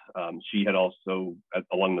Lambeth. She had also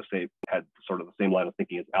had sort of the same line of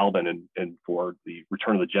thinking as Albin, and for the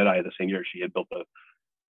Return of the Jedi the same year, she had built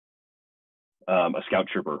a scout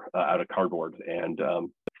trooper out of cardboard, and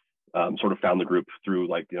sort of found the group through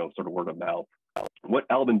sort of word of mouth. What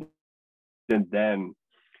Albin did then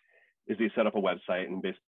is he set up a website and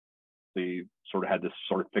basically sort of had this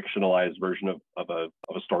sort of fictionalized version of a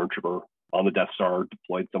stormtrooper on the Death Star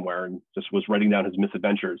deployed somewhere, and just was writing down his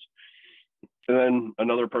misadventures. And then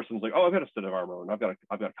another person's like, oh, I've got a set of armor and I've got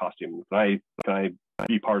a costume. Can I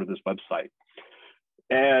be part of this website?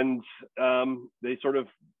 And they sort of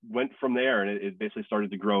went from there, and it basically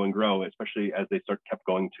started to grow and grow, especially as they kept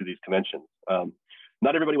going to these conventions.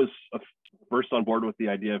 Not everybody was first on board with the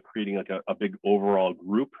idea of creating like a big overall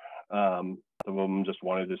group. Some of them just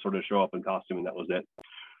wanted to sort of show up in costume, and that was it.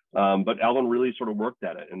 But Alvin really sort of worked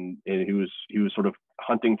at it, and he was sort of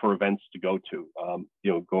hunting for events to go to,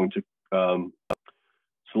 going to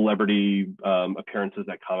celebrity appearances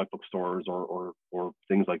at comic book stores or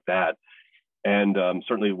things like that. And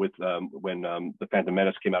certainly with when The Phantom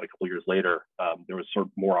Menace came out a couple years later, there was sort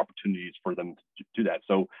of more opportunities for them to do that.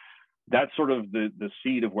 So that's sort of the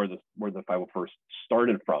seed of where the 501st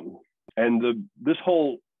started from. And this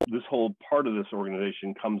whole part of this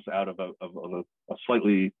organization comes out of a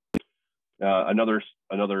slightly another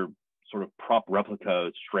sort of prop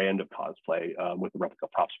replica strand of cosplay with the Replica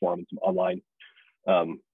Props Forum and some online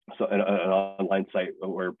so an online site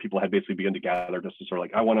where people had basically begun to gather just to sort of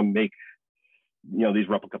like, I want to make these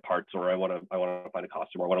replica parts, or I want to find a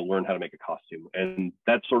costume, or I want to learn how to make a costume. And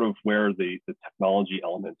that's sort of where the technology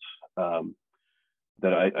element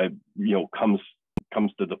that I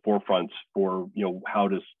comes to the forefront for how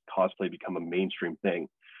does cosplay become a mainstream thing.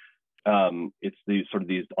 It's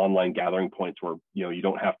these online gathering points where you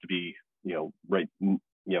don't have to be right in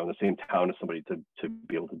the same town as somebody to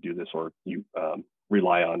be able to do this, or you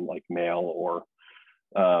rely on like mail or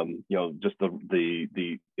just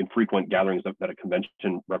the infrequent gatherings that a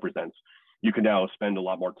convention represents. You can now spend a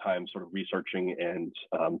lot more time sort of researching and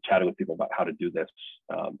chatting with people about how to do this,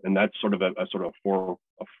 and that's sort of a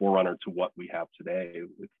forerunner to what we have today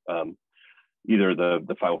with either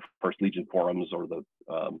the 501st Legion forums or the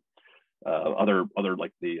other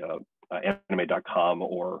like the anime.com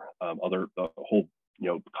or the whole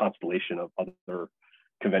constellation of other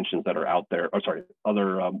conventions that are out there, or sorry,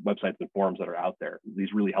 other websites and forums that are out there.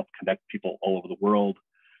 These really help connect people all over the world,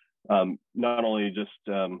 not only just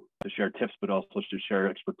to share tips, but also to share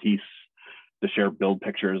expertise, to share build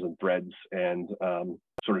pictures and threads, and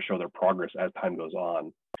sort of show their progress as time goes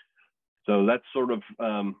on. So that's sort of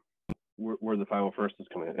where the 501st is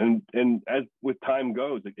coming in. And as with time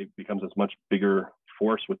goes, it becomes this much bigger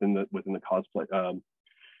force within the cosplay,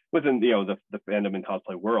 within the fandom and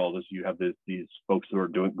cosplay world, as you have these folks who are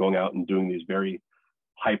going out and doing these very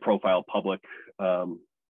high profile public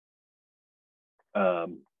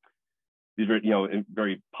these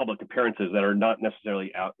very public appearances that are not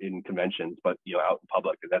necessarily out in conventions, but out in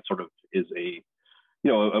public. And that sort of is a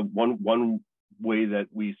one way that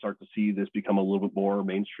we start to see this become a little bit more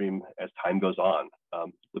mainstream as time goes on.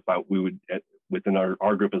 We would within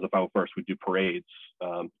our group as a 501st, we'd do parades.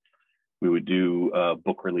 We would do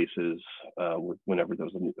book releases whenever there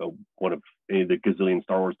was one of any of the gazillion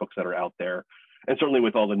Star Wars books that are out there, and certainly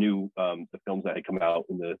with all the new the films that had come out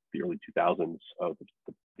in the early 2000s of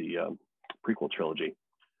the prequel trilogy,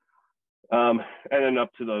 and then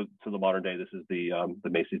up to the modern day. This is the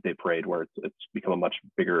Macy's Day Parade, where it's become a much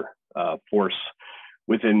bigger force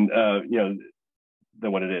within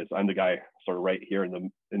than what it is. I'm the guy sort of right here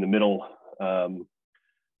in the middle.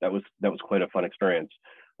 That was quite a fun experience.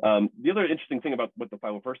 The other interesting thing about what the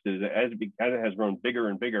 501st is, as it has grown bigger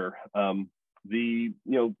and bigger, the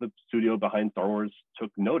studio behind Star Wars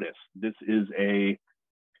took notice. This is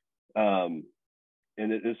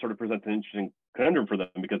and it sort of presents an interesting conundrum for them,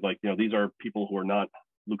 because these are people who are not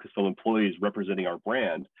Lucasfilm employees representing our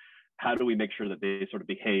brand. How do we make sure that they sort of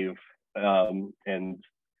behave and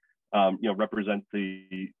represent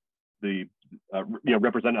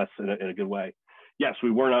represent us in a good way? Yes, we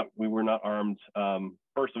were not armed.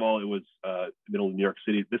 First of all, it was middle of New York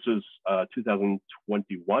City. This was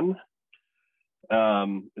 2021.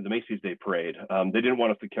 The Macy's Day Parade. They didn't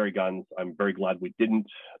want us to carry guns. I'm very glad we didn't.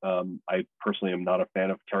 I personally am not a fan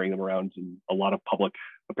of carrying them around in a lot of public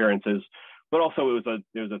appearances. But also, it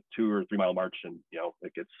was a 2 or 3 mile march, and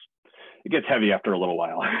it gets heavy after a little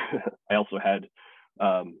while. I also had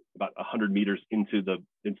about 100 meters into the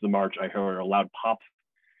march, I heard a loud pop.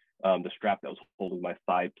 The strap that was holding my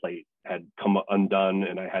thigh plate had come undone,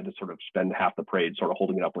 and I had to sort of spend half the parade sort of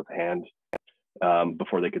holding it up with a hand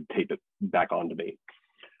before they could tape it back onto me.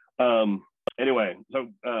 Anyway, so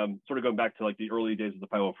sort of going back to the early days of the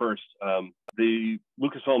 501st, the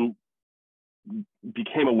Lucasfilm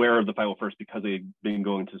became aware of the 501st because they'd been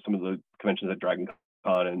going to some of the conventions at Dragon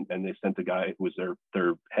Con, and they sent the guy who was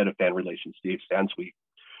their head of fan relations, Steve Sansweet,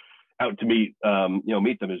 out to meet them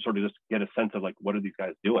and sort of just get a sense of what are these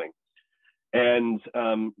guys doing. And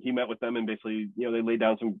he met with them, and basically, they laid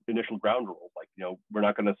down some initial ground rules, we're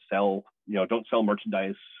not going to sell, don't sell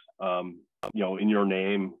merchandise, in your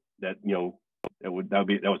name that that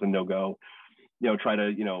was a no-go. Try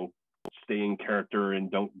to stay in character and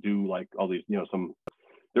don't do all these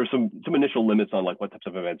there's some initial limits on what types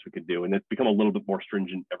of events we could do, and it's become a little bit more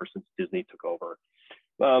stringent ever since Disney took over.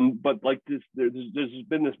 But there's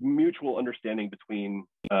been this mutual understanding between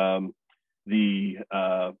the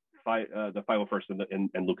 501st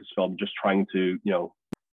and Lucasfilm, just trying to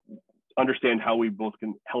understand how we both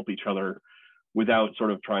can help each other without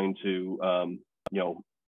sort of trying to I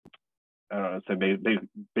don't know, say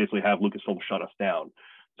basically have Lucasfilm shut us down.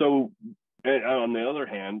 So on the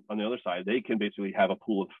other side, they can basically have a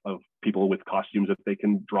pool of people with costumes that they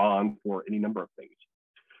can draw on for any number of things,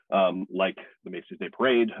 like the Macy's Day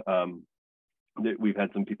Parade. We've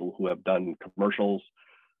had some people who have done commercials,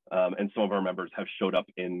 and some of our members have showed up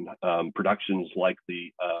in productions like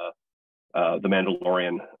the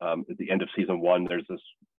Mandalorian. At the end of season 1, there's this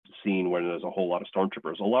scene where there's a whole lot of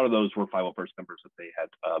stormtroopers. A lot of those were 501st members that they had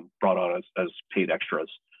brought on as paid extras.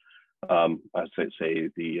 I say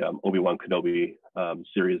the Obi-Wan Kenobi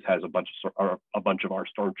series has a bunch of our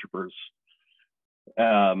stormtroopers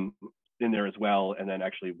in there as well, and then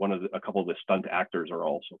actually a couple of the stunt actors are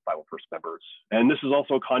also 501st members. And this is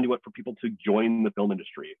also a conduit for people to join the film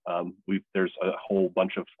industry. There's a whole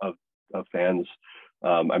bunch of fans.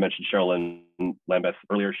 I mentioned Sherilyn Lambeth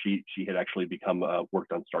earlier. She had actually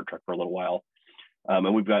worked on Star Trek for a little while, and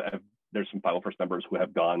there's some 501st members who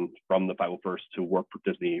have gone from the 501st to work for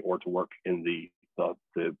Disney or to work in the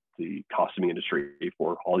costuming industry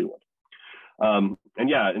for Hollywood. And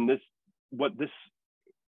what this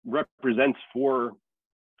represents for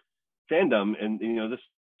fandom, and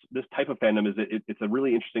this type of fandom is it's a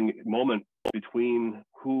really interesting moment between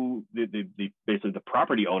who basically the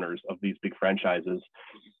property owners of these big franchises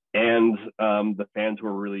and the fans who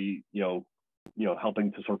are really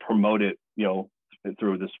helping to sort of promote it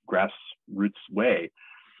through this grassroots way.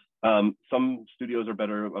 Some studios are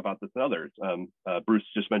better about this than others. Bruce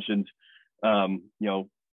just mentioned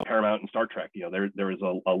Paramount and Star Trek. There is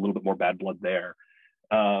a little bit more bad blood there.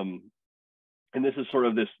 And this is sort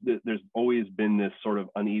of there's always been this sort of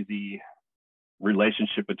uneasy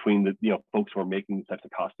relationship between the folks who are making these types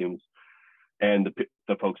of costumes and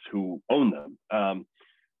the folks who own them.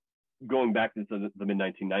 Going back into the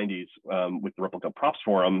mid-1990s with the Replica Props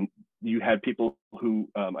Forum, you had people who,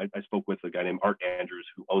 I spoke with a guy named Art Andrews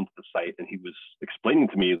who owns the site, and he was explaining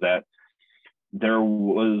to me that there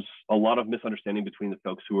was a lot of misunderstanding between the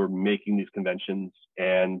folks who were making these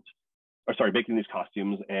making these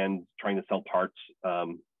costumes and trying to sell parts,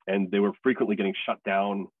 and they were frequently getting shut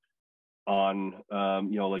down on,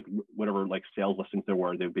 whatever sales listings there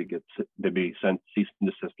were. They'd be sent cease and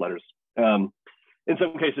desist letters. In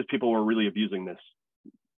some cases, people were really abusing this.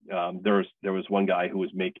 There was one guy who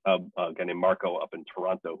was a guy named Marco up in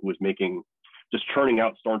Toronto who was just churning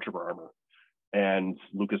out stormtrooper armor, and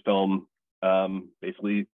Lucasfilm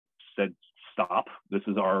basically said, "Stop! This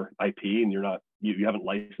is our IP, and you haven't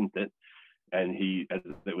licensed it." And as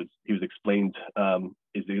it was explained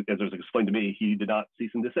to me, he did not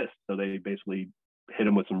cease and desist. So they basically hit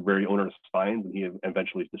him with some very onerous fines, and he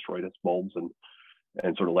eventually destroyed his molds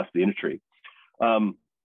and sort of left the industry.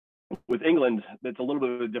 With England, it's a little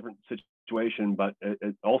bit of a different situation, but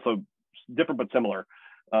it also different but similar.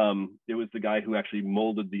 It was the guy who actually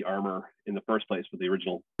molded the armor in the first place for the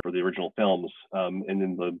original films, and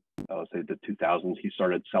in the say the 2000s, he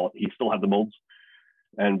started selling. He still had the molds,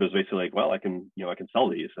 and was basically like, well, I can sell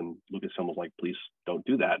these. And Lucasfilm was like, please don't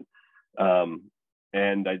do that.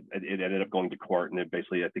 And it ended up going to court, and it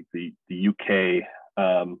basically, I think the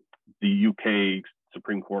UK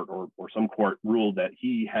Supreme Court or some court ruled that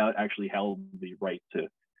he had actually held the right to.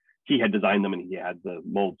 He had designed them and he had the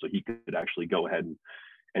mold, so he could actually go ahead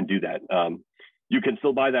and do that. You can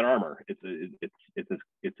still buy that armor. It's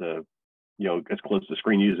a as close to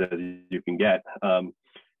screen use as you can get.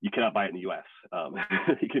 You cannot buy it in the US.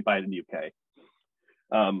 You can buy it in the UK.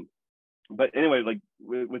 But anyway, like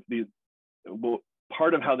with the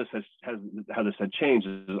part of how this had changed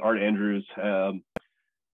is Art Andrews,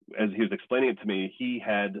 as he was explaining it to me, he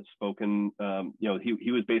had spoken,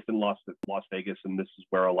 he was based in Las Vegas, and this is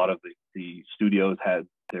where a lot of the studios had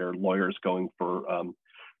their lawyers going for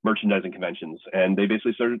merchandising conventions. And they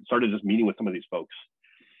basically started just meeting with some of these folks.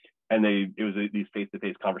 And it was these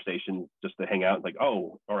face-to-face conversations just to hang out, like,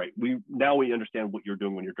 oh, all right, we understand what you're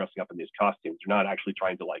doing when you're dressing up in these costumes. You're not actually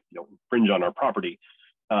trying to infringe on our property.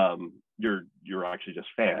 You're actually just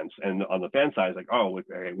fans. And on the fan side, it's like, oh,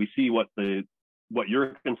 okay, we see what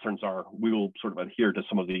your concerns are. We will sort of adhere to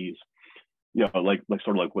some of these, like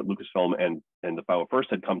sort of like what Lucasfilm and the 501st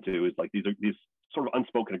had come to, is like these sort of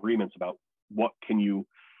unspoken agreements about what can you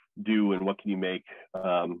do and what can you make.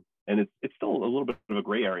 And it's still a little bit of a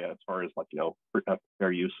gray area as far as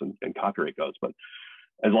fair use and copyright goes. But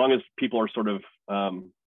as long as people are sort of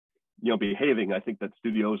behaving, I think that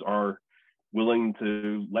studios are willing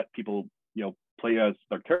to let people play as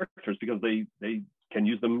their characters, because they can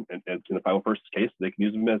use them, and in the 501st case, they can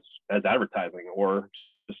use them as advertising, or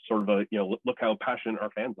just sort of look how passionate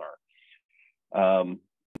our fans are.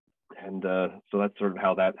 So that's sort of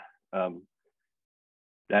how that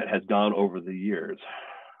has gone over the years.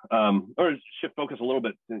 Or shift focus a little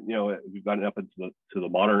bit, we've gotten up into the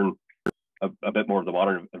modern, a bit more of the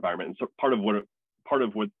modern environment. And so part of what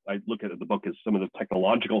I look at in the book is some of the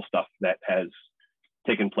technological stuff that has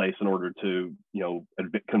taken place in order to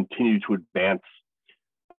continue to advance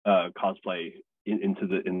cosplay in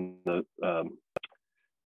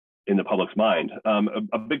the public's mind.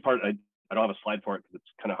 A big part, I don't have a slide for it because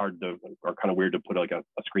it's kind of hard or kind of weird to put like a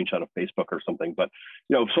screenshot of Facebook or something, but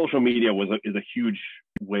social media is a huge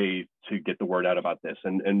way to get the word out about this.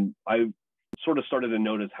 And I sort of started to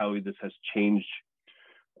notice how this has changed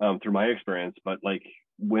through my experience. But like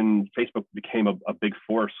when Facebook became a big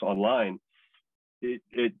force online,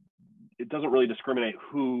 it doesn't really discriminate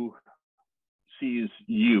who sees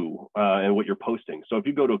you and what you're posting. So if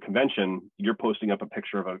you go to a convention, you're posting up a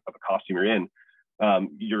picture of a costume you're in.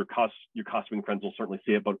 Your costuming friends will certainly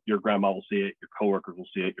see it, but your grandma will see it, your coworkers will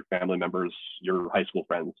see it, your family members, your high school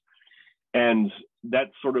friends. And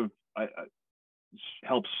that sort of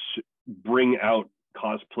helps bring out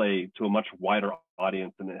cosplay to a much wider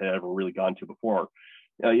audience than it had ever really gone to before.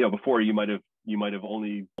 Before you might have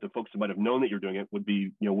only, the folks who might have known that you're doing it would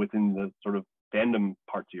be, within the sort of fandom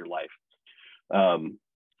parts of your life.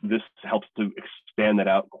 This helps to expand that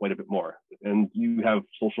out quite a bit more. And you have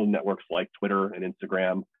social networks like Twitter and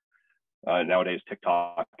Instagram, nowadays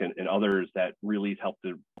TikTok and others that really help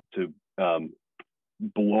to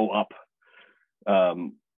blow up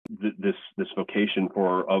this vocation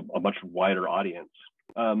for a much wider audience.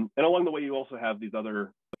 And along the way, you also have these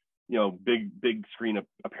other, big screen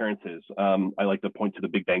appearances. I like to point to the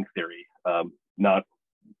Big Bang Theory.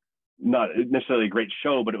 Not necessarily a great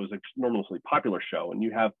show, but it was an enormously popular show. And you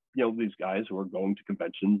have, these guys who are going to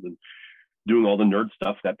conventions and doing all the nerd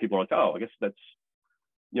stuff that people are like, oh, I guess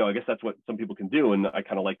that's what some people can do. And I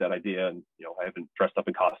kind of like that idea. And, I haven't dressed up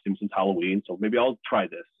in costumes since Halloween, so maybe I'll try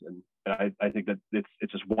this. And I think that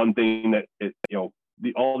it's just one thing that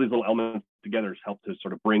all these little elements together has helped to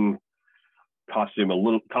sort of bring costuming a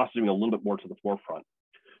little bit more to the forefront.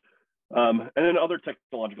 And then other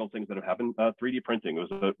technological things that have happened, 3D printing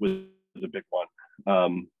was a big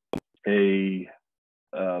one.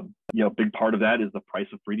 Big part of that is the price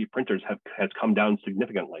of 3D printers has come down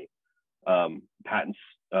significantly. Patents,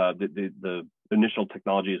 the initial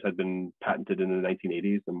technologies had been patented in the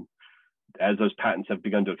 1980s, and as those patents have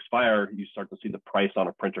begun to expire, you start to see the price on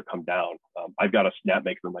a printer come down. I've got a snap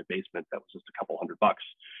maker in my basement that was just a couple $100.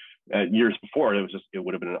 Years before, it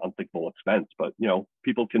would have been an unthinkable expense, but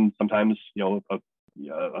people can sometimes, a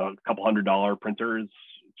couple $100 printer is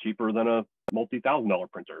cheaper than a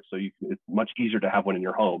multi-$1,000 printer. So it's much easier to have one in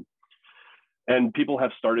your home. And people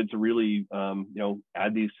have started to really,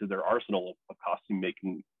 add these to their arsenal of costume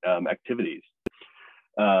making activities.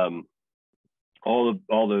 All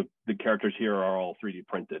the characters here are all 3D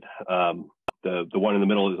printed. The one in the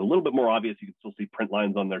middle is a little bit more obvious. You can still see print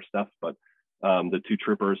lines on their stuff, but the two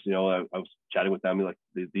troopers, I was chatting with them, like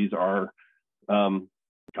these are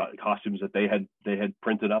costumes that they had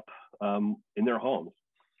printed up in their homes.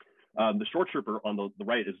 The short trooper on the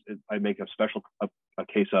right is I make a special a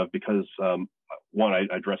case of, because one,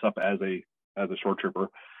 I dress up as a short trooper,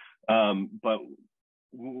 but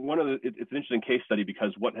it's an interesting case study,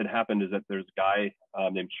 because what had happened is that there's a guy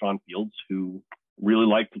named Sean Fields who really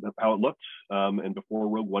liked how it looked, and before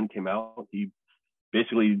Rogue One came out, he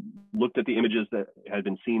basically looked at the images that had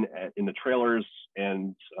been seen in the trailers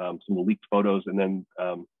and some of the leaked photos, and then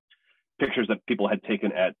pictures that people had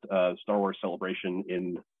taken at Star Wars Celebration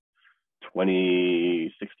in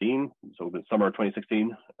 2016. So the summer of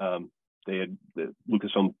 2016,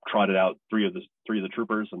 Lucasfilm trotted out three of the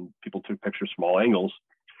troopers, and people took pictures from all angles.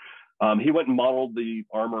 He went and modeled the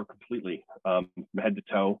armor completely, head to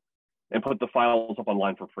toe, and put the files up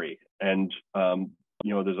online for free. And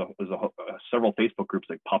there's several Facebook groups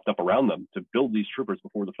that popped up around them to build these troopers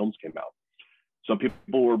before the films came out. So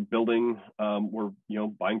people were building,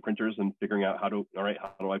 buying printers and figuring out how do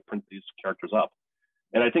I print these characters up?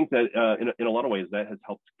 And I think that in a lot of ways that has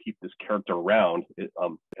helped keep this character around. It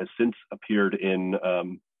has since appeared in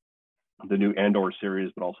the new Andor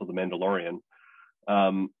series, but also the Mandalorian.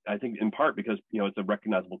 I think in part because it's a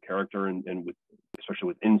recognizable character, and especially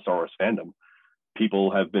within Star Wars fandom,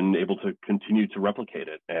 people have been able to continue to replicate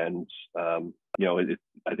it. And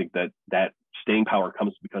I think that staying power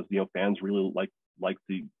comes because fans really like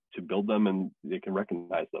to build them, and they can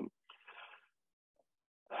recognize them.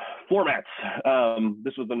 Formats.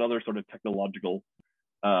 This was another sort of technological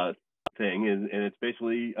thing, and it's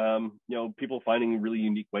basically people finding really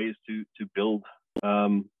unique ways to build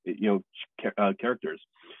characters.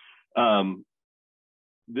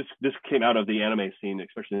 This came out of the anime scene,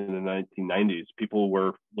 especially in the 1990s. People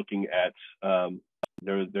were looking at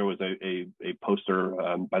there was a poster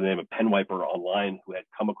by the name of Penwiper online who had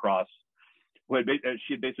come across.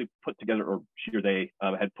 She had basically put together, or she or they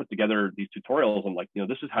had put together these tutorials on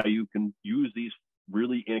this is how you can use these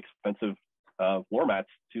really inexpensive floor mats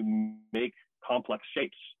to make complex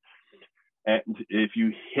shapes. And if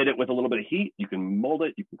you hit it with a little bit of heat, you can mold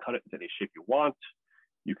it, you can cut it into any shape you want,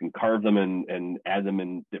 you can carve them and add them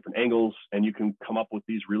in different angles, and you can come up with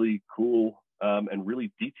these really cool and really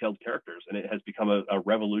detailed characters. And it has become a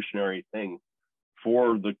revolutionary thing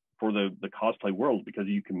for the cosplay world, because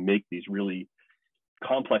you can make these really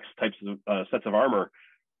complex types of sets of armor,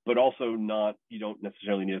 but also you don't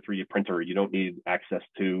necessarily need a 3D printer. You don't need access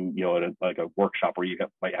to a workshop where you could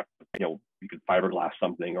fiberglass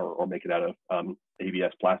something or make it out of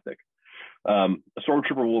ABS plastic. A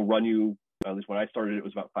stormtrooper will run you, at least when I started, it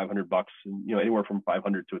was about $500, and anywhere from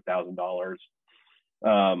 $500 to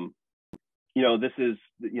 $1,000. This is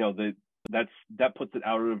that puts it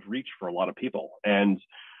out of reach for a lot of people. And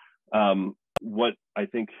what I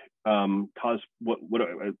think EVA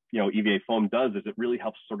foam does is it really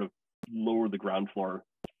helps sort of lower the ground floor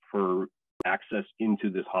for access into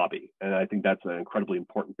this hobby. And I think that's an incredibly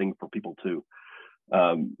important thing for people to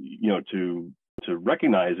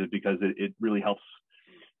recognize it, because it really helps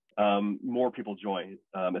more people join,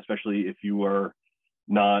 especially if you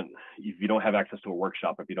don't have access to a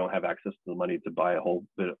workshop, if you don't have access to the money to buy a whole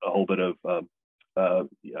bit of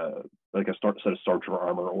like a set of stormtrooper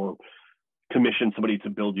armor, or commission somebody to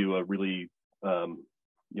build you a really a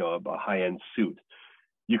high-end suit.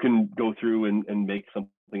 You can go through and make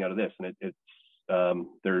something out of this, and it's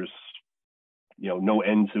there's no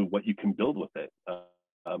end to what you can build with it,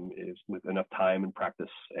 is with enough time and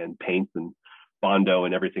practice and paint and Bondo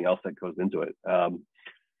and everything else that goes into it.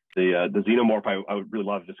 The xenomorph I would really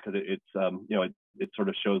love, just because it sort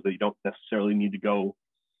of shows that you don't necessarily need to go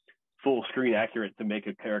full screen accurate to make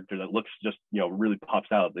a character that looks just really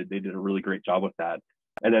pops out. They did a really great job with that.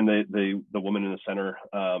 And then the woman in the center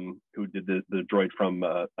who did the droid from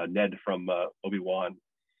Ned from Obi-Wan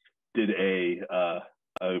did a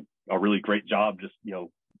really great job just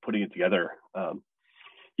putting it together.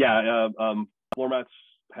 Floor mats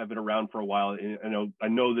have been around for a while. I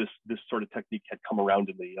know this sort of technique had come around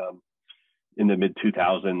in the mid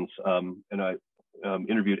 2000s, and I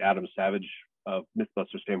interviewed Adam Savage of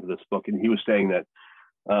Mythbusters fame for this book, and he was saying that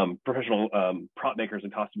professional prop makers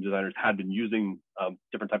and costume designers had been using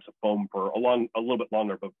different types of foam for a little bit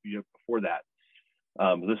longer, but before that,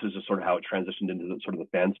 this is just sort of how it transitioned into sort of the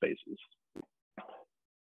fan spaces.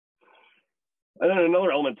 And then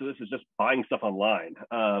another element to this is just buying stuff online.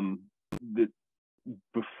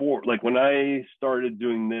 Before, like when I started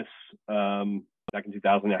doing this back in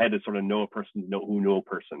 2000, I had to sort of know a person who knew a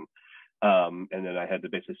person, and then I had to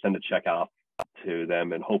basically send a check out to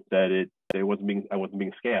them and hope that I wasn't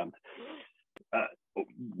being scammed.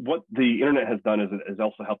 What the internet has done is it has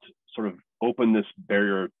also helped sort of open this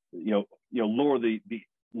barrier, lower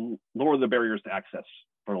the barriers to access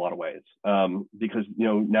for a lot of ways, because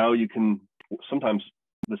now you can, sometimes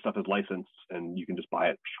the stuff is licensed and you can just buy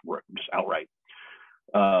it just outright.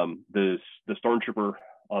 The Stormtrooper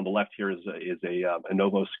on the left here is a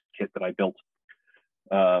Novos kit that I built,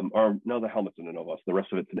 or no, the helmet's an Novos. The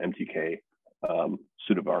rest of it's an MTK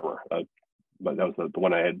suit of armor, but that was the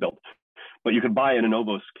one I had built. But you could buy an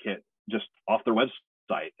Novos kit just off their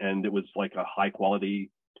website, and it was like a high quality,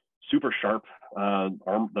 super sharp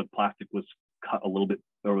arm. The plastic was cut a little bit,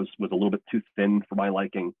 or was a little bit too thin for my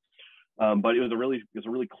liking. But it was a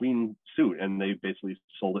really clean suit, and they basically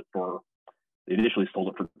they initially sold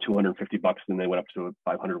it for $250, and they went up to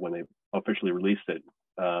 $500 when they officially released it.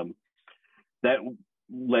 That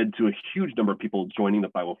led to a huge number of people joining the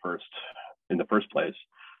 501st in the first place.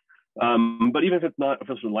 But even if it's not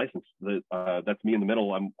officially licensed, that's me in the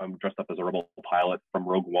middle. I'm dressed up as a rebel pilot from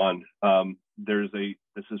Rogue One.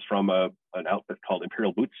 This is from an outfit called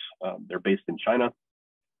Imperial Boots. They're based in China,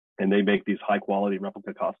 and they make these high quality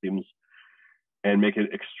replica costumes and make it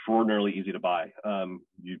extraordinarily easy to buy.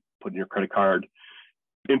 You put in your credit card,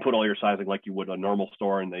 input all your sizing like you would a normal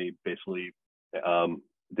store, and they basically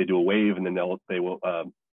they do a wave, and then they will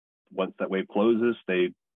once that wave closes, they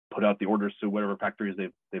put out the orders to whatever factories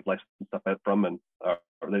they've licensed stuff from, and or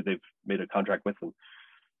they've made a contract with, and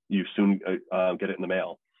you soon get it in the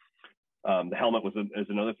mail. The helmet is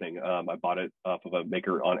another thing. I bought it off of a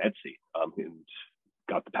maker on Etsy, and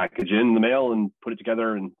got the package in the mail and put it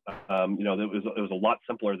together, and it was a lot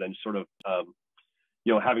simpler than sort of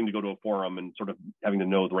having to go to a forum and sort of having to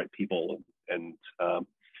know the right people, and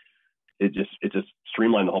it just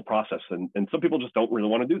streamlined the whole process, and some people just don't really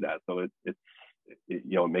want to do that, so it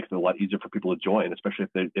makes it a lot easier for people to join, especially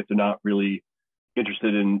if they're not really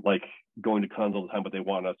interested in like going to cons all the time, but they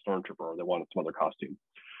want a Stormtrooper or they want some other costume.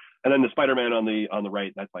 And then the Spider-Man on the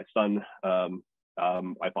right, that's my son.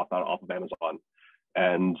 I bought that off of Amazon,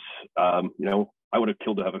 and I would have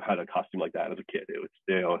killed to have had a costume like that as a kid.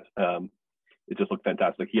 It just looked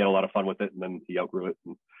fantastic. He had a lot of fun with it, and then he outgrew it,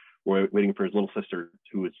 and we're waiting for his little sister,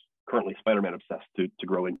 who is currently Spider-Man obsessed, to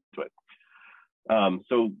grow into it.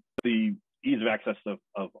 So the ease of access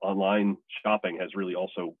of online shopping has really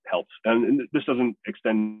also helped. And this isn't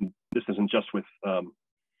just with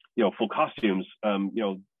full costumes,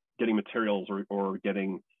 getting materials or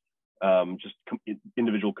getting just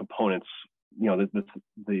individual components.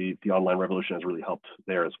 The online revolution has really helped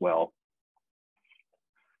there as well.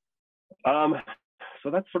 So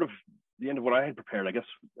that's sort of the end of what I had prepared. I guess,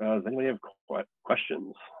 does anybody have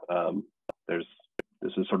questions?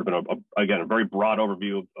 This has sort of been a very broad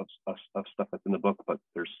overview of stuff that's in the book, but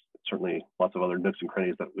there's certainly lots of other nooks and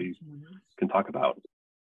crannies that we can talk about.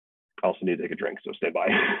 I also need to take a drink, so stay by.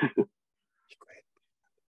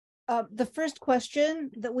 The first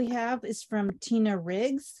question that we have is from Tina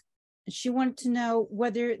Riggs. She wanted to know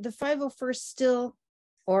whether the 501st still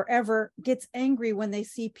or ever gets angry when they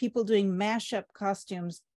see people doing mashup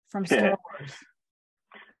costumes from Star Wars.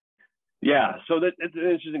 Yeah, so it's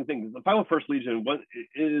an interesting thing. The 501st Legion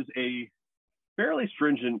is a fairly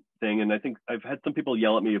stringent thing, and I think I've had some people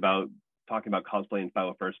yell at me about talking about cosplay and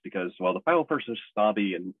 501st because, well, the 501st is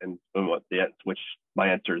snobby, and which my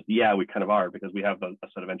answer is, yeah, we kind of are, because we have a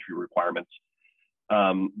set of entry requirements.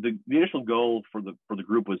 The initial goal for the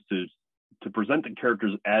group was to present the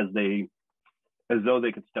characters as though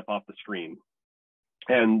they could step off the screen,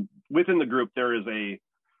 and within the group there's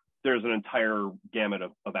an entire gamut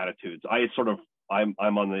of attitudes. I'm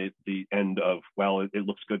on the end of, well, it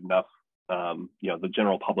looks good enough. The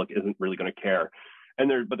general public isn't really going to care,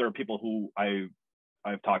 but there are people who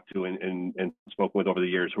I've talked to and spoken with over the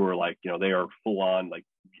years who are like, they are full on, like,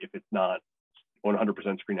 if it's not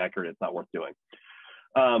 100% screen accurate, it's not worth doing.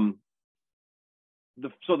 So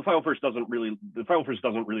the 501st doesn't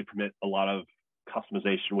really permit a lot of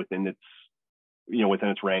customization within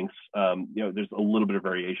its ranks. There's a little bit of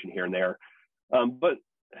variation here and there, but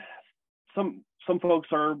some folks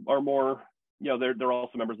are more, they're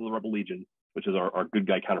also members of the Rebel Legion, which is our good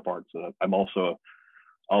guy counterparts. I'm also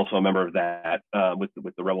a member of that, with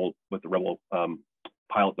the rebel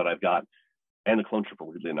pilot that I've got, and the clone trooper,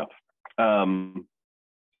 weirdly enough.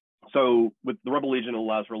 So with the Rebel Legion, it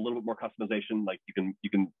allows for a little bit more customization. Like you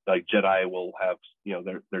can like Jedi will have,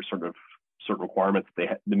 their sort of certain requirements.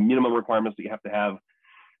 The minimum requirements that you have to have.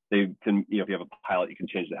 They can, if you have a pilot, you can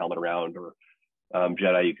change the helmet around, or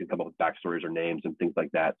Jedi, you can come up with backstories or names and things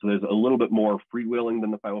like that. So there's a little bit more freewheeling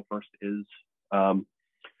than the 501st is.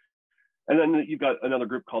 And then you've got another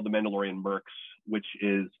group called the Mandalorian Mercs, which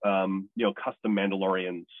is, custom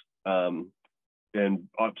Mandalorians. And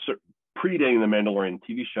predating the Mandalorian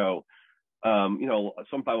TV show,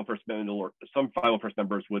 some 501st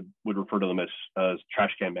members would refer to them as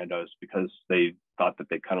trash can Mandos, because they thought that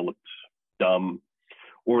they kind of looked dumb,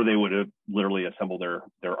 or they would have literally assembled their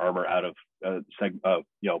armor out of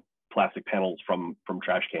plastic panels from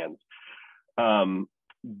trash cans.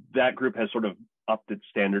 That group has sort of upped its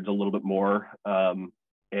standards a little bit more,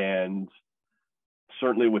 and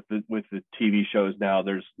certainly with the TV shows now,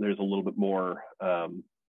 there's a little bit more.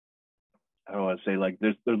 I don't want to say, like,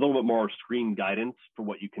 there's a little bit more screen guidance for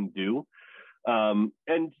what you can do, and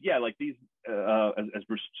yeah, like these, as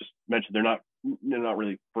Bruce just mentioned, they're not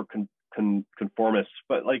really for conformists,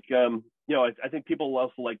 but like I think people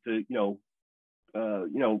also like to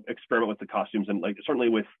experiment with the costumes, and like certainly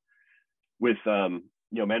with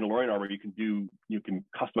Mandalorian armor, you can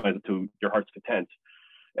customize it to your heart's content.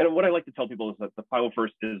 And what I like to tell people is that the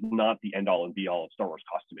 501st is not the end all and be all of Star Wars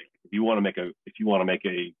costuming. If you want to make a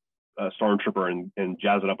stormtrooper and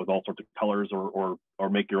jazz it up with all sorts of colors, or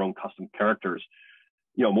make your own custom characters,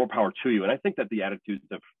 more power to you. And I think that the attitudes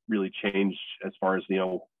have really changed as far as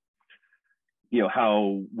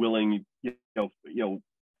how willing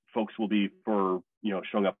folks will be for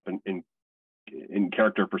showing up in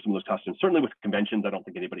character for some of those costumes. Certainly with conventions, I don't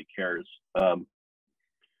think anybody cares.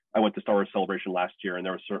 I went to Star Wars Celebration last year, and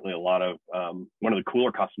there was certainly a lot of one of the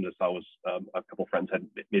cooler costumes I saw was a couple of friends had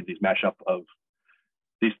made these mashup of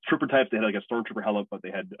these trooper types. They had like a stormtrooper helmet, but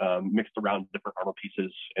they had mixed around different armor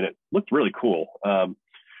pieces, and it looked really cool.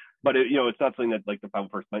 But it's not something that like the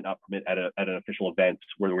 501st might not permit at an official event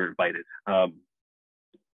where we're invited.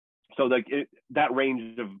 So like that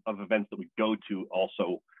range of events that we go to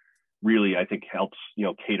also really, I think, helps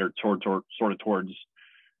cater towards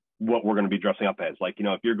what we're going to be dressing up as. Like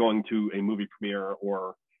if you're going to a movie premiere,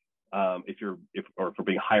 or if for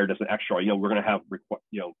being hired as an extra, we're going to have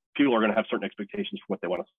people are going to have certain expectations for what they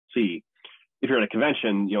want to see. If you're at a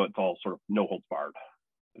convention, it's all sort of no holds barred,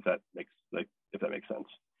 if that makes sense.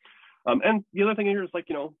 And the other thing here is like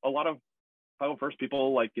a lot of 501st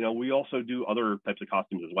people, like we also do other types of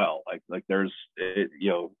costumes as well. Like there's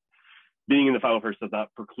being in the 501st does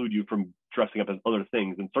not preclude you from dressing up as other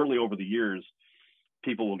things. And certainly over the years,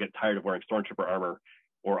 people will get tired of wearing stormtrooper armor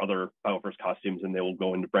or other 501st costumes, and they will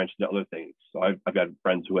go into branch into other things. So I've got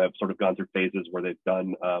friends who have sort of gone through phases where they've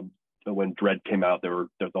done, when Dread came out, there's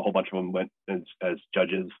a whole bunch of them went as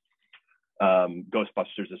judges.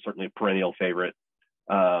 Ghostbusters is certainly a perennial favorite,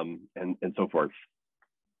 and so forth.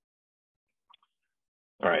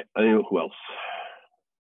 All right, I don't know who else.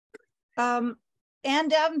 Anne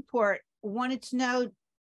Davenport wanted to know,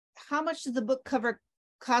 how much does the book cover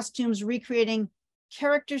costumes recreating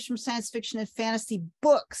characters from science fiction and fantasy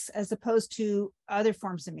books as opposed to other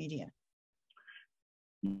forms of media?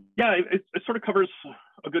 Yeah, it sort of covers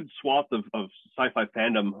a good swath of sci-fi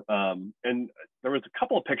fandom. And there was a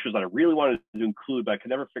couple of pictures that I really wanted to include, but I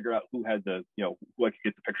could never figure out who had who I could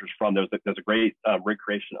get the pictures from. There's a great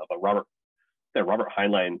recreation of a Robert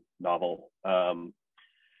Heinlein novel.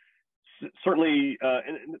 Certainly,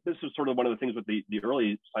 and this is sort of one of the things with the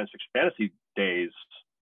early science fiction fantasy days.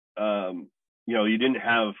 You didn't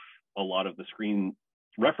have a lot of the screen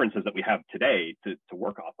references that we have today to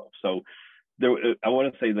work off of. So I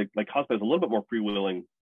want to say like cosplay is a little bit more freewheeling,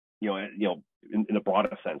 in a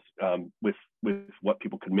broader sense, with what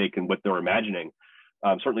people could make and what they're imagining.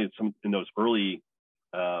 Certainly, in those early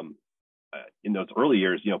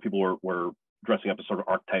years, people were dressing up as sort of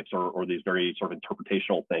archetypes or these very sort of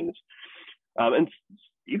interpretational things. And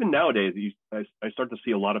even nowadays, I start to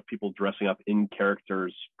see a lot of people dressing up in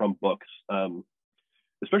characters from books.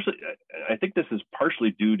 Especially, I think this is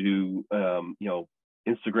partially due to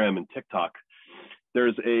Instagram and TikTok.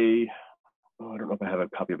 There's I don't know if I have a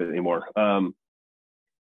copy of it anymore.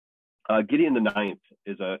 Gideon the Ninth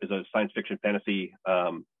is a science fiction fantasy.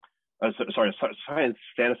 Science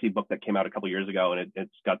fantasy book that came out a couple years ago, and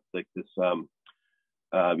it's got like this.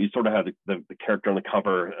 You sort of have the character on the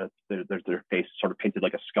cover. There's their face sort of painted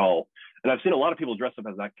like a skull, and I've seen a lot of people dress up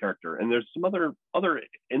as that character. And there's some other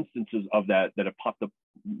instances of that have popped up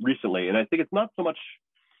recently, and I think it's not so much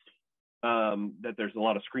that there's a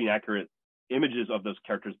lot of screen accurate images of those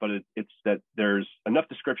characters, but it's that there's enough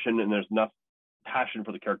description and there's enough passion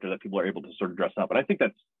for the character that people are able to sort of dress up. And I think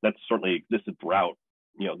that's certainly existed throughout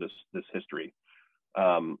this history.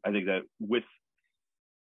 I think that with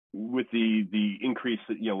with the increase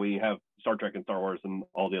that, you know, we have Star Trek and Star Wars and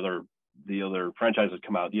all the other franchises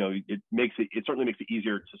come out, you know, it certainly makes it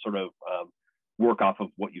easier to sort of work off of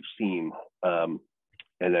what you've seen, and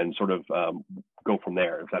then sort of go from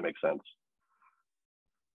there, if that makes sense.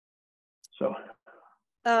 So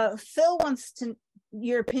Phil wants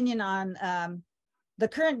your opinion on the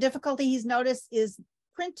current difficulty he's noticed is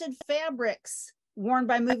printed fabrics worn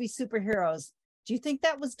by movie superheroes. Do you think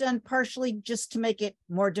that was done partially just to make it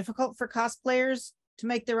more difficult for cosplayers to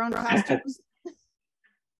make their own costumes?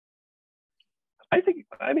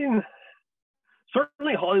 I mean,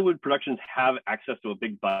 certainly Hollywood productions have access to a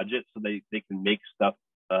big budget, so they can make stuff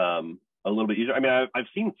a little bit easier. I mean, I've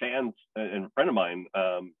seen fans, and a friend of mine,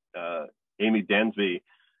 Amy Dansby,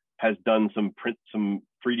 has done some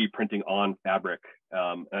 3D printing on fabric.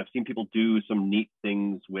 And I've seen people do some neat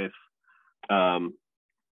things with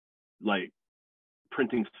like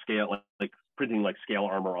printing scale, like printing like scale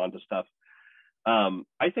armor onto stuff.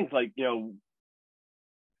 I think, like, you know,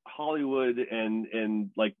 Hollywood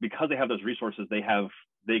and like, because they have those resources, they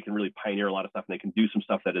can really pioneer a lot of stuff, and they can do some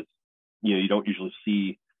stuff that is, you know, you don't usually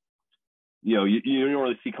see. You know, you don't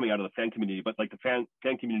really see coming out of the fan community, but like the fan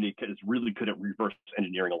community is really good at reverse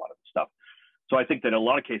engineering a lot of the stuff. So I think that in a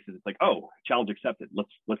lot of cases, it's like, oh, challenge accepted.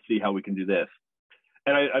 Let's see how we can do this.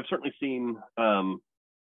 And I've certainly seen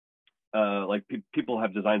like people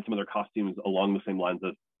have designed some of their costumes along the same lines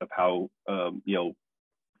of how you know,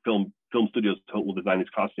 film studios will design these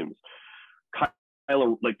costumes.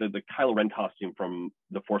 Like the Kylo Ren costume from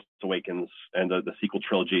The Force Awakens and the sequel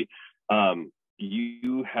trilogy.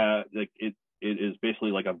 You have, like, it is basically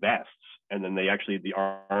like a vest, and then the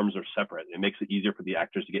arms are separate. It makes it easier for the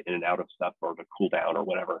actors to get in and out of stuff, or to cool down or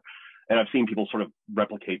whatever. And I've seen people sort of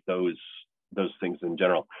replicate those things in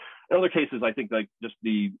general. In other cases, I think, like, just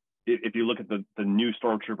if you look at the new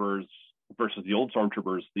stormtroopers versus the old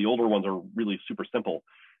stormtroopers, the older ones are really super simple.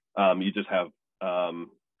 You just have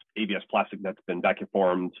ABS plastic that's been vacuum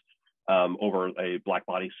formed over a black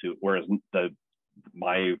bodysuit, whereas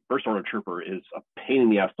my first order trooper is a pain in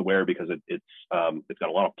the ass to wear, because it's got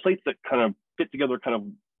a lot of plates that kind of fit together kind of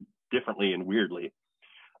differently and weirdly.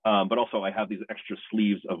 But also I have these extra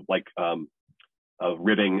sleeves of like of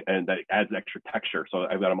ribbing, and that adds extra texture. So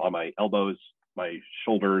I've got them on my elbows, my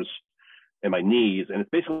shoulders, and my knees, and it's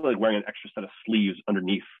basically like wearing an extra set of sleeves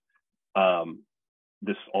underneath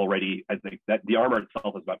this already. I think that the armor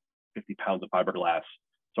itself is about 50 pounds of fiberglass.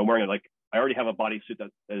 So I'm wearing it like, I already have a bodysuit that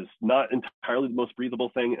is not entirely the most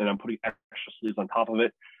breathable thing, and I'm putting extra sleeves on top of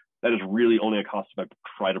it. That is really only a costume I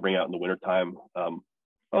try to bring out in the wintertime.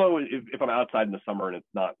 If I'm outside in the summer and it's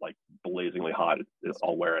not like blazingly hot,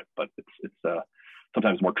 I'll wear it, but it's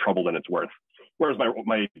sometimes more trouble than it's worth. Whereas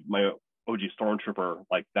my OG Stormtrooper,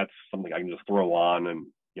 like, that's something I can just throw on and,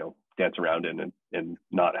 you know, dance around in and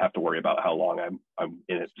not have to worry about how long I'm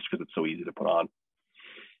in it, just because it's so easy to put on.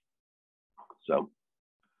 So.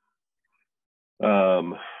 A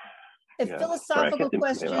philosophical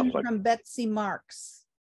question from Betsy Marks.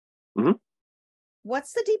 Mm-hmm.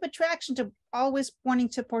 What's the deep attraction to always wanting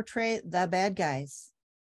to portray the bad guys?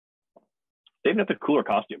 They've got the cooler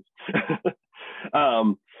costumes.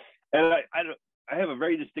 And I have a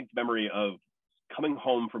very distinct memory of coming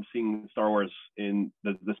home from seeing Star Wars in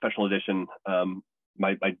the special edition.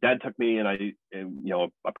 My dad took me, and you know,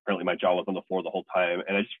 apparently my jaw was on the floor the whole time.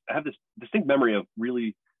 And I have this distinct memory of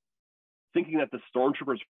really thinking that the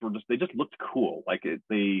stormtroopers they just looked cool. Like it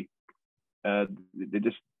is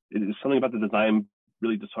something about the design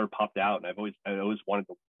really just sort of popped out, and I always wanted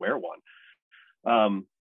to wear one.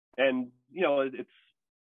 And you know, it's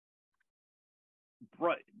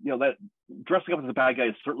right. You know, that dressing up as a bad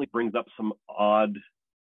guy certainly brings up some odd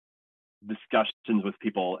discussions with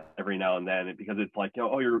people every now and then, because it's like, you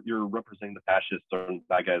know, oh, you're representing the fascists or the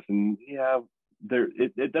bad guys, and yeah.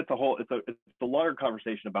 That's a longer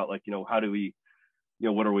conversation about, like, you know, how do we, you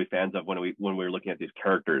know, what are we fans of when we're looking at these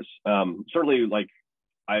characters. Certainly, like,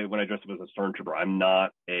 when I dress up as a stormtrooper, I'm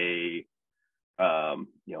not a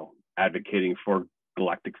you know, advocating for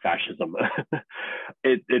galactic fascism.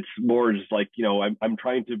 It's more just like, you know, I'm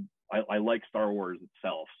trying to, I like Star Wars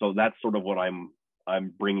itself, so that's sort of what I'm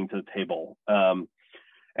bringing to the table.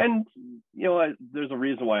 And you know, there's a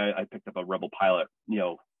reason why I picked up a Rebel pilot, you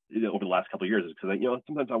know, over the last couple of years, is because, you know,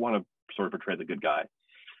 sometimes I want to sort of portray the good guy.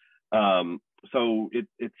 So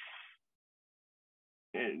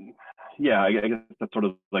yeah, I guess that's sort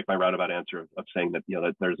of like my roundabout answer of saying that, you know,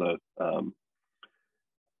 that there's a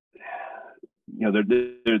you know,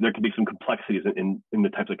 there can be some complexities in the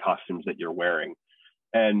types of costumes that you're wearing.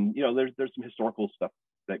 And there's some historical stuff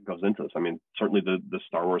that goes into this. I mean, certainly the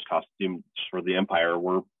Star Wars costumes for the Empire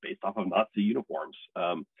were based off of Nazi uniforms.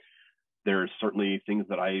 There's certainly things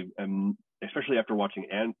that I am, especially after watching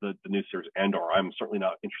the new series Andor, I'm certainly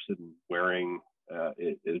not interested in wearing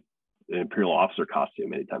an Imperial officer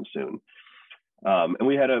costume anytime soon. And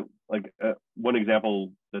we had one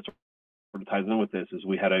example that sort of ties in with this is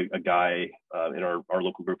we had a guy in our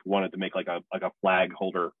local group who wanted to make like a flag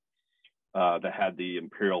holder that had the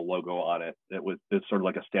Imperial logo on it. It's sort of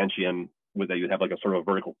like a stanchion that you'd have like a sort of a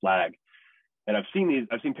vertical flag. And I've seen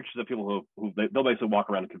pictures of people who they'll basically walk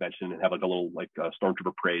around a convention and have like a little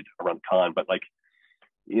stormtrooper parade around the con. But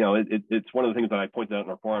it's one of the things that I pointed out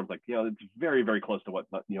in our forums, it's very, very close to what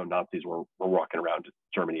Nazis were walking around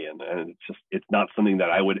Germany in, and it's not something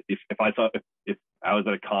that I would if I was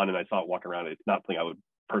at a con and I saw it walking around, it's not something I would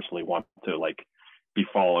personally want to be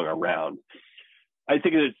following around. I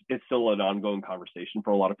think it's still an ongoing conversation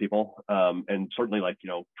for a lot of people, and certainly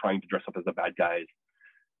trying to dress up as the bad guys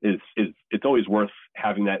is it's always worth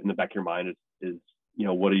having that in the back of your mind. Is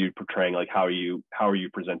what are you portraying? How are you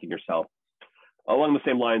presenting yourself? Along the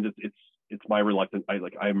same lines, it's my reluctance.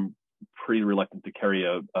 I'm pretty reluctant to carry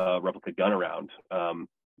a replica gun around.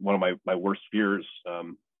 One of my worst fears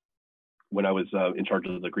when I was in charge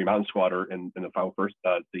of the Green Mountain Squad in the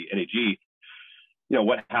 501st, the NAG.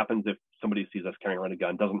 What happens if somebody sees us carrying around a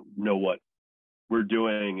gun, doesn't know what we're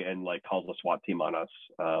doing, and calls a SWAT team on us?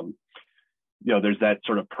 There's that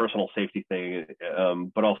sort of personal safety thing,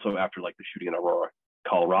 but also after the shooting in Aurora,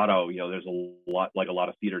 Colorado, there's a lot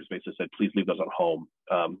of theaters basically said, please leave those at home.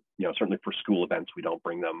 Certainly for school events, we don't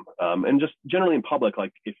bring them. And just generally in public,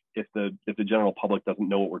 if the general public doesn't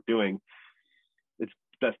know what we're doing, it's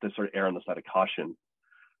best to sort of err on the side of caution.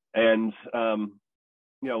 And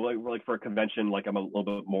for a convention, I'm a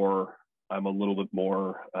little bit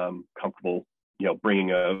more comfortable,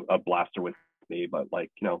 bringing a blaster with me, but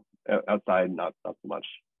outside, not so much.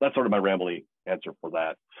 That's sort of my rambly answer for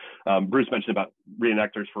that. Bruce mentioned about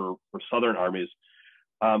reenactors for Southern armies.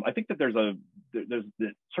 I think that there's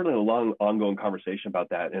certainly a long ongoing conversation about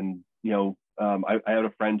that. And I had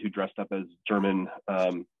a friend who dressed up as German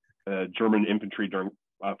infantry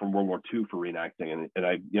from World War II for reenacting, and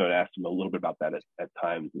I asked him a little bit about that at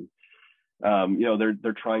times. And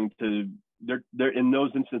they're trying to in those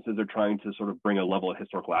instances they're trying to sort of bring a level of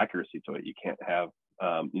historical accuracy to it. You can't have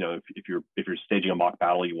if you're staging a mock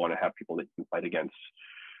battle, you want to have people that you can fight against,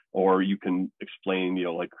 or you can explain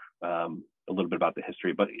a little bit about the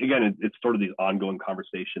history. But again, it's sort of these ongoing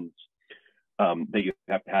conversations that you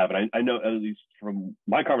have to have. And I know, at least from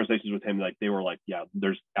my conversations with him, they were yeah,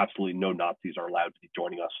 there's absolutely no Nazis are allowed to be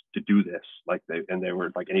joining us to do this. They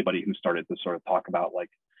were anybody who started to sort of talk about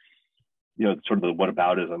sort of the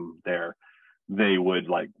whataboutism there, they would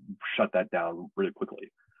shut that down really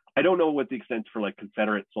quickly. I don't know what the extent for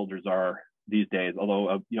Confederate soldiers are these days, although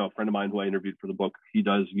a friend of mine who I interviewed for the book, he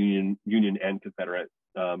does Union and Confederate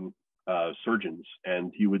surgeons,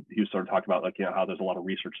 and he was sort of talking about how there's a lot of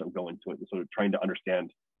research that go into it, and sort of trying to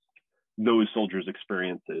understand those soldiers'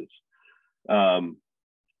 experiences. So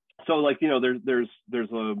there's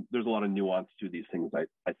a lot of nuance to these things,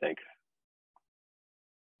 I think.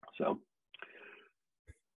 So.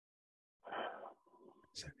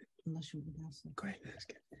 Unless you would ask. Go ahead.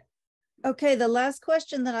 Okay, the last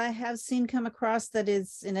question that I have seen come across that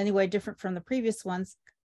is in any way different from the previous ones.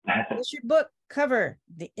 Does your book cover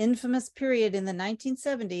the infamous period in the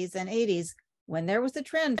 1970s and 80s when there was a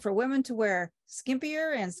trend for women to wear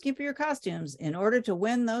skimpier and skimpier costumes in order to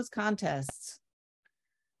win those contests?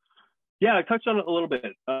 Yeah, I touched on it a little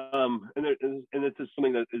bit, and it's just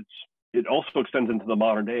something that it also extends into the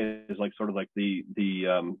modern day. Is I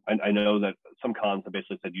know that some cons have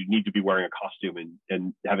basically said you need to be wearing a costume,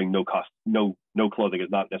 and having no clothing is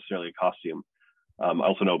not necessarily a costume. I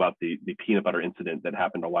also know about the peanut butter incident that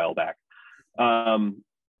happened a while back. And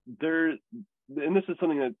this is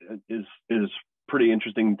something that is pretty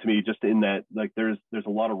interesting to me, just in that there's a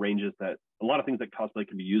lot of ranges that a lot of things that cosplay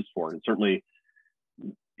can be used for, and certainly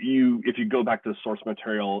if you go back to the source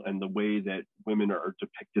material and the way that women are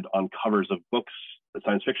depicted on covers of books,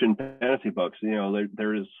 science fiction, fantasy books,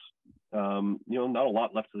 there is not a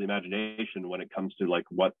lot left to the imagination when it comes to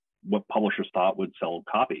what publishers thought would sell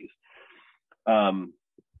copies. And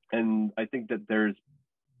I think that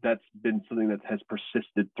that's been something that has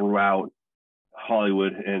persisted throughout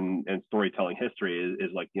Hollywood and storytelling history is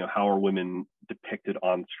how are women depicted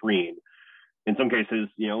on screen? In some cases,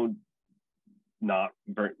 not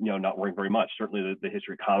wearing very much. Certainly the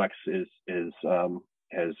history of comics has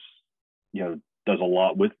does a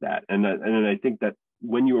lot with that. And I think that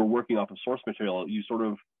when you are working off of source material, you sort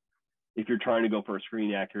of if you're trying to go for a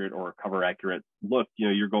screen accurate or a cover accurate look,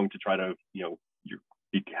 you're going to try to,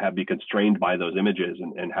 be constrained by those images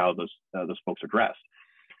and how those folks are dressed.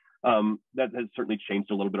 That has certainly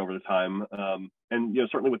changed a little bit over the time. And,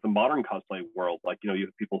 certainly with the modern cosplay world, like, you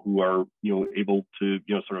have people who are, able to,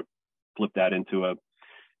 sort of flip that into a,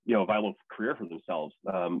 viable career for themselves.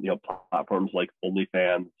 Platforms like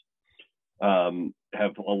OnlyFans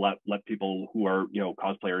have let people who are,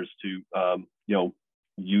 cosplayers to,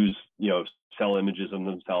 use, sell images of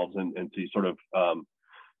themselves and to sort of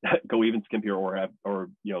go even skimpier or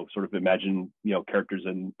sort of imagine, characters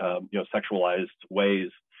in, sexualized ways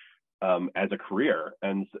as a career.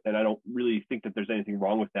 And I don't really think that there's anything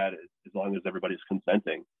wrong with that as long as everybody's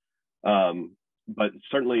consenting. But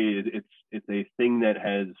certainly it's a thing that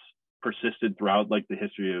has persisted throughout like the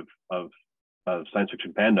history of science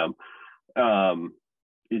fiction fandom.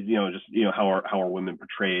 Is how are women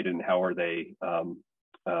portrayed and how are they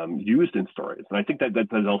used in stories? And I think that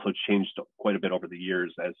has also changed quite a bit over the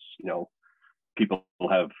years as people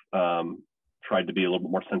have tried to be a little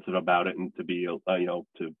bit more sensitive about it and to be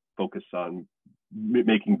to focus on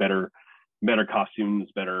making better costumes,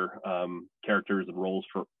 better characters and roles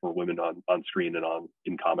for women on screen and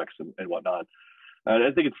in comics and whatnot. And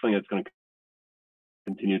I think it's something that's going to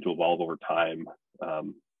continue to evolve over time.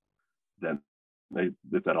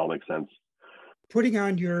 If that all makes sense. Putting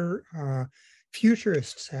on your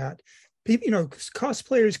futurist's hat, people,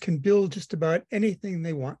 cosplayers can build just about anything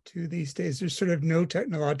they want to these days. There's sort of no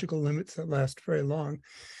technological limits that last very long.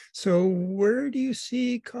 So where do you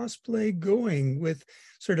see cosplay going with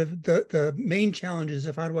sort of the main challenges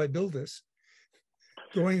of how do I build this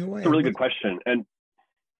going away? It's a really good question. And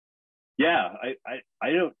yeah,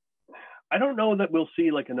 I don't know that we'll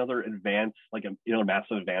see like another advance, like a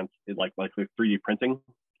massive advance in like with 3D printing.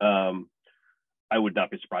 I would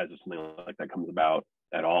not be surprised if something like that comes about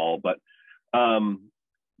at all. But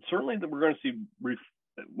certainly that we're going to see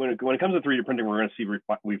when it comes to 3D printing, we're going to see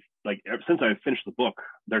since I finished the book,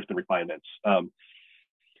 there's been refinements.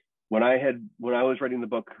 When I was writing the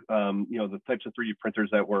book, the types of 3D printers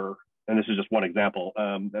that were, and this is just one example,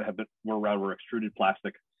 that were around were extruded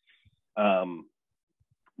plastic.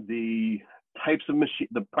 The types of machine,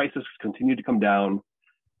 the prices continue to come down.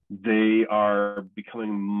 They are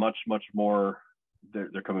becoming much more.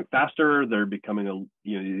 They're coming faster. They're becoming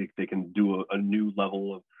they can do a new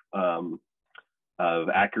level of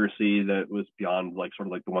accuracy that was beyond like sort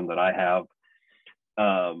of like the one that I have.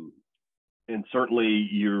 And certainly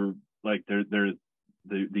you're like there's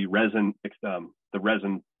the resin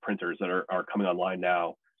printers that are coming online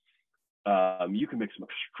now. You can make some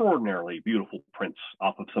extraordinarily beautiful prints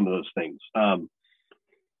off of some of those things.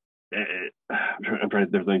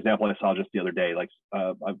 There's an example I saw just the other day. Like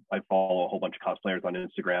I follow a whole bunch of cosplayers on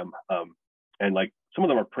Instagram, and like some of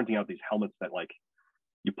them are printing out these helmets that like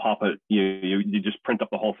you pop it, you just print up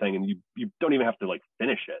the whole thing, and you don't even have to like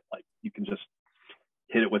finish it. Like you can just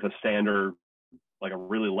hit it with a sander, like a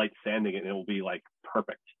really light sanding, and it will be like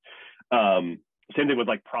perfect. Same thing with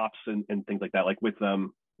like props and things like that. Like with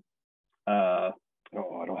I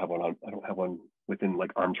don't have one on. I don't have one within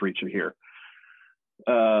like arm's reach of here.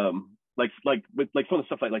 Like with like some of the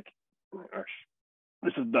stuff like gosh,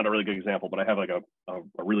 this is not a really good example, but I have like a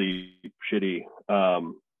really shitty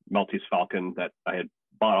Maltese Falcon that I had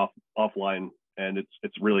bought offline, and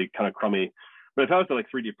it's really kind of crummy. But if I was to like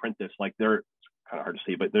 3D print this, like it's kind of hard to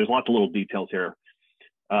see, but there's lots of little details here.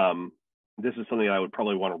 This is something I would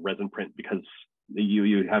probably want to resin print because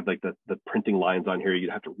you have like the printing lines on here.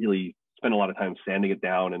 You'd have to really spend a lot of time sanding it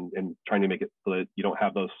down and trying to make it so that you don't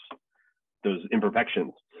have those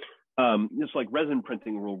imperfections. Just like resin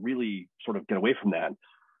printing will really sort of get away from that.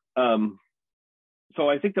 So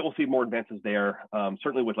I think that we'll see more advances there.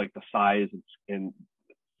 Certainly with like the size and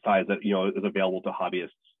size that is available to hobbyists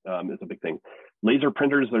is a big thing. Laser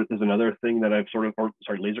printers is another thing that I've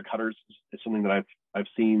laser cutters is something that I've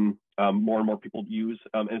seen more and more people use,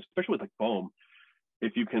 and especially with like foam.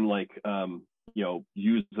 If you can like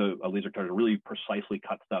use a laser cutter to really precisely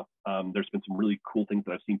cut stuff. There's been some really cool things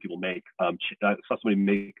that I've seen people make. I saw somebody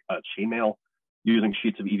make chainmail using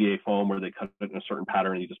sheets of EVA foam where they cut it in a certain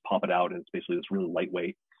pattern and you just pop it out, and it's basically this really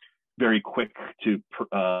lightweight, very quick to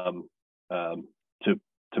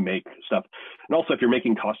make stuff. And also, if you're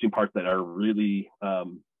making costume parts that are really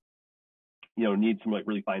need some like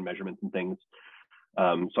really fine measurements and things.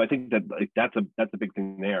 So I think that like, that's a big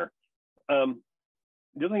thing there.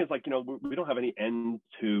 The other thing is like, we don't have any end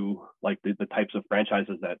to like the types of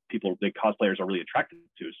franchises that the cosplayers are really attracted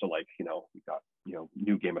to. So like, we've got,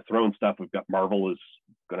 new Game of Thrones stuff. We've got Marvel is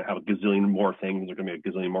going to have a gazillion more things. There's going to be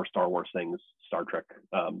a gazillion more Star Wars things, Star Trek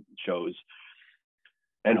shows.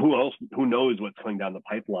 and who knows what's coming down the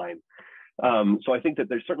pipeline. So I think that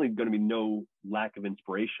there's certainly going to be no lack of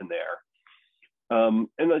inspiration there. And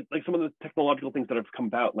like some of the technological things that have come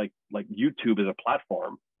about, like YouTube as a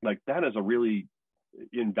platform, like that is a really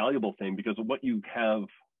invaluable thing, because what you have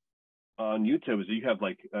on YouTube is you have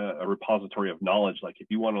like a repository of knowledge. Like if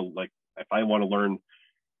you want to, like if I want to learn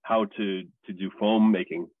how to do foam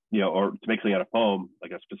making, or to make something out of foam,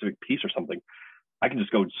 like a specific piece or something, I can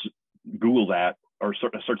just go Google that or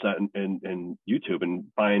search that in YouTube and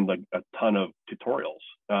find like a ton of tutorials.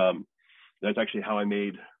 That's actually how I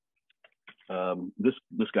made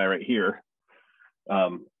this guy right here.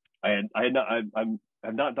 I've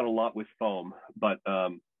not done a lot with foam, but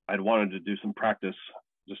I'd wanted to do some practice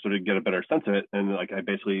just sort of get a better sense of it. And like I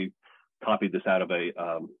basically copied this out of a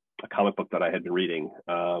comic book that I had been reading,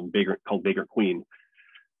 called Baker Queen.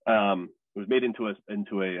 It was made into a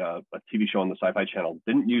TV show on the Sci-Fi Channel.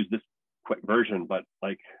 Didn't use this quick version, but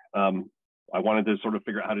like I wanted to sort of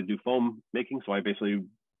figure out how to do foam making, so I basically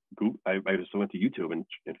I just went to YouTube and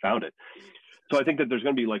found it. So I think that there's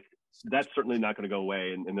going to be like, that's certainly not going to go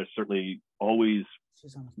away, and there's certainly always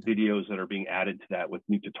videos that are being added to that with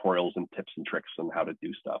new tutorials and tips and tricks on how to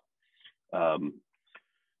do stuff. And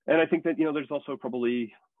I think that there's also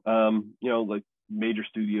probably like major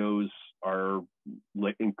studios are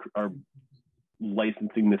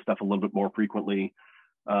licensing this stuff a little bit more frequently.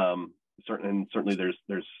 Certainly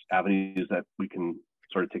there's avenues that we can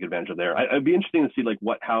sort of take advantage of there. I'd be interesting to see like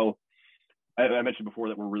how I mentioned before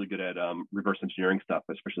that we're really good at reverse engineering stuff,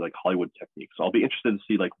 especially like Hollywood techniques. So I'll be interested to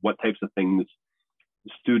see like what types of things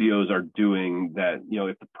studios are doing that,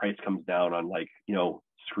 if the price comes down on like,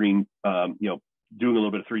 screen, doing a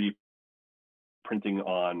little bit of 3D printing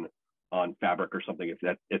on fabric or something, if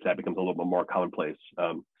that becomes a little bit more commonplace.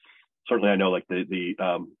 Certainly I know like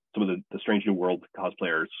some of the Strange New World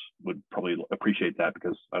cosplayers would probably appreciate that,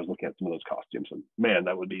 because I was looking at some of those costumes and man,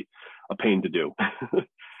 that would be a pain to do.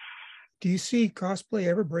 Do you see cosplay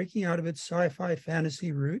ever breaking out of its sci-fi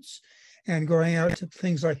fantasy roots and going out to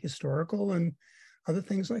things like historical and other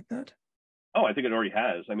things like that? Oh, I think it already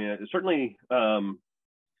has. I mean, it's certainly there's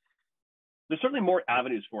certainly more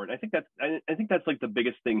avenues for it. I think that's like the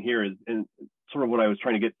biggest thing here is, and sort of what I was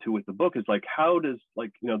trying to get to with the book is like, how does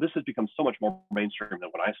like, this has become so much more mainstream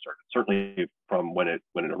than when I started, certainly from when it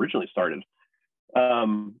originally started.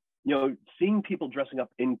 Seeing people dressing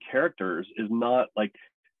up in characters is not like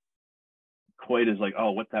quite as like,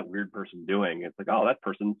 oh, what's that weird person doing? It's like, oh, that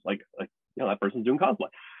person's like that person's doing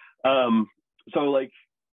cosplay. So like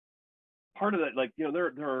part of that, like,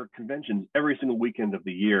 there are conventions every single weekend of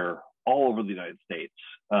the year all over the United States.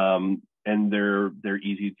 And they're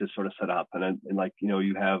easy to sort of set up. And like,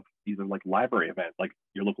 you have either like library event, like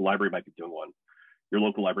your local library might be doing one. Your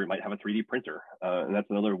local library might have a 3D printer. And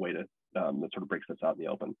that's another way to that sort of breaks this out in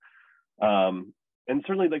the open. And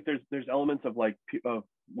certainly like there's elements of like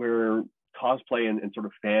where cosplay and sort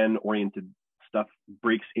of fan oriented stuff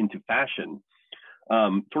breaks into fashion.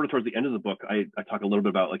 Sort of towards the end of the book, I talk a little bit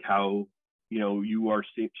about like how, you are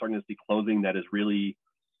starting to see clothing that is really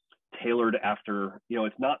tailored after,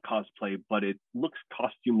 it's not cosplay, but it looks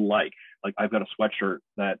costume-like. Like I've got a sweatshirt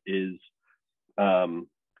that is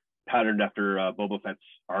patterned after Boba Fett's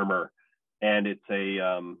armor, and it's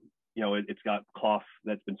it's got cloth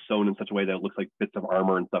that's been sewn in such a way that it looks like bits of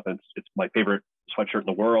armor and stuff. And it's my favorite sweatshirt in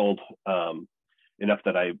the world. Enough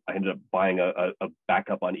that I ended up buying a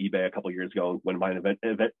backup on eBay a couple of years ago when mine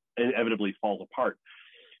inevitably falls apart.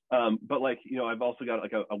 But like, I've also got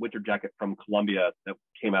like a winter jacket from Columbia that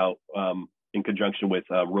came out in conjunction with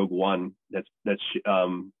Rogue One. That's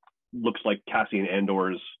looks like Cassian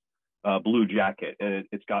Andor's blue jacket, and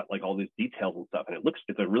it's got like all these details and stuff. And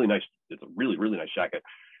it's a really nice jacket.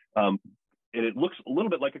 And it looks a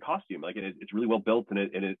little bit like a costume. Like it's really well built, and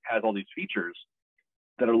it has all these features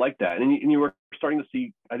that are like that. And you were starting to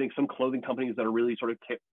see, I think, some clothing companies that are really sort of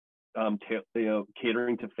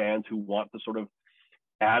catering to fans who want to sort of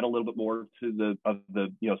add a little bit more to the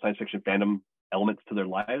science fiction fandom elements to their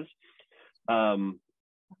lives.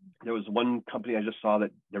 There was one company I just saw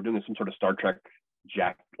that they're doing some sort of Star Trek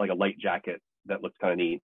jacket, like a light jacket that looks kind of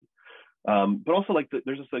neat. But also like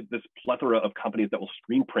there's just like this plethora of companies that will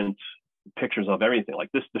screen print pictures of everything.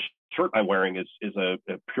 Like the shirt I'm wearing is a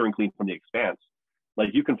Pure and Clean from The Expanse.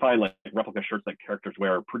 Like you can find like replica shirts that characters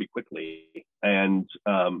wear pretty quickly. And,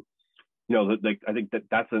 I think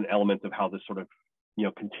that's an element of how this sort of,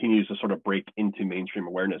 continues to sort of break into mainstream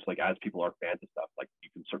awareness. Like as people are fans of stuff, like you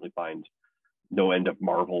can certainly find no end of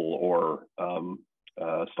Marvel or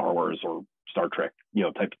Star Wars or Star Trek,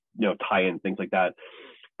 type, tie-in things like that.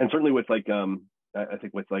 And certainly with like, I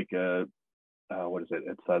think with like what is it?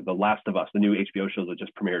 It's The Last of Us, the new HBO show that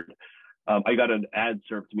just premiered. I got an ad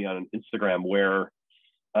served to me on Instagram where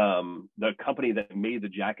the company that made the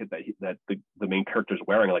jacket that the main character is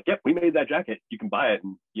wearing, like, yep, we made that jacket. You can buy it,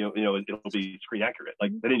 and it'll be screen accurate.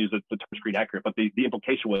 Like, they didn't use the term screen accurate, but the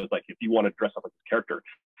implication was like, if you want to dress up like this character,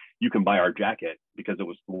 you can buy our jacket because it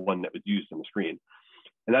was the one that was used on the screen.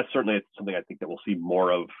 And that's certainly something I think that we'll see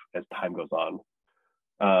more of as time goes on.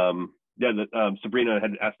 Sabrina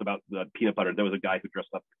had asked about the peanut butter. There was a guy who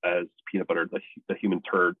dressed up as peanut butter, the human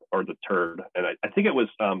turd, or the turd, and I think it was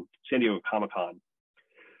San Diego Comic-Con.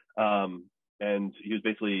 And he was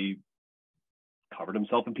basically covered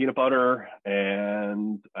himself in peanut butter,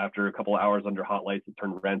 and after a couple of hours under hot lights, it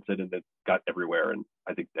turned rancid and it got everywhere. And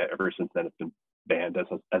I think that ever since then, it's been banned as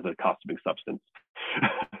a costuming substance.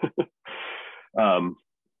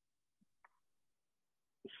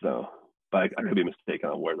 But I could be mistaken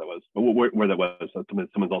on where that was. Where that was.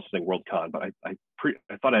 Someone's also saying Worldcon, but I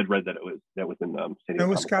thought I had read that it was in San Diego.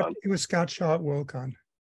 It was Scott Shaw at Worldcon.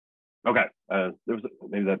 Okay, there was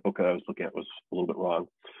maybe that book that I was looking at was a little bit wrong.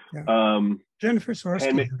 Yeah. Jennifer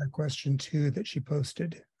Sorsky had a question too that she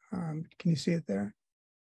posted. Can you see it there?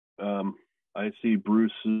 I see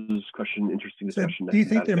Bruce's question. Interesting discussion. So do you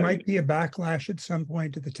think there might be a backlash at some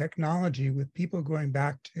point to the technology, with people going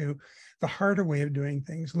back to the harder way of doing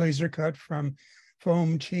things, laser cut from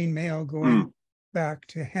foam chainmail, going back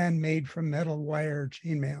to handmade from metal wire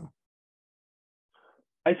chainmail?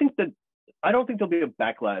 I don't think there'll be a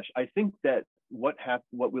backlash. I think that what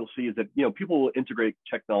we'll see is that people will integrate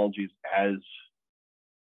technologies as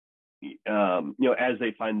as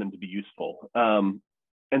they find them to be useful.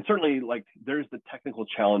 And certainly, like, there's the technical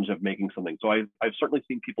challenge of making something. So I've certainly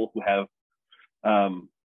seen people who have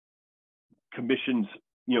commissioned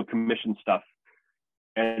stuff,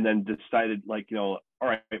 and then decided, like, all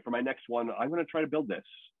right, for my next one, I'm going to try to build this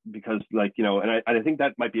because, like, and I think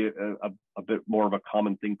that might be a bit more of a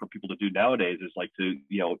common thing for people to do nowadays, is like to,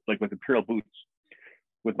 like with Imperial boots,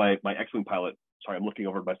 with my X-Wing pilot. Sorry, I'm looking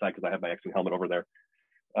over to my side because I have my X-Wing helmet over there.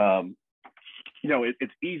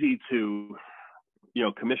 It's easy to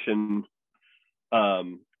commission or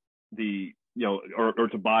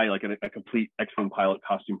to buy like a complete X-Wing pilot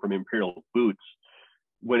costume from Imperial boots.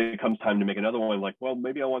 When it comes time to make another one, like, well,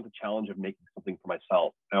 maybe I want the challenge of making something for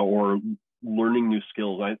myself or learning new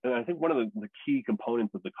skills. And I think one of the key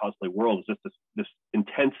components of the cosplay world is just this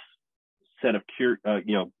intense set of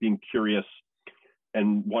being curious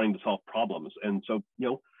and wanting to solve problems. And so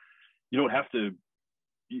you don't have to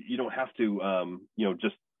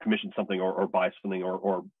just commission something or buy something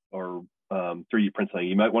or 3D print something.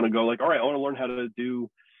 You might want to go like, all right, I want to learn how to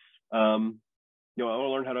do, I want to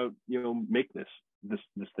learn how to, make this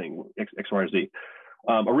thing, X, Y, or Z.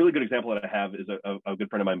 A really good example that I have is a good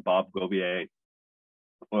friend of mine, Bob Govier,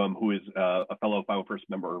 who is a fellow 501st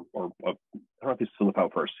member, or I don't know if he's still the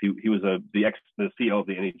 501st. He was the CEO of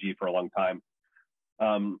the NAG for a long time.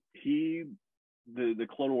 The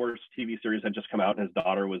Clone Wars TV series had just come out, and his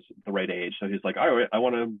daughter was the right age. So he's like, all right, I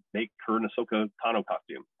want to make her an Ahsoka Tano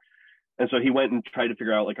costume. And so he went and tried to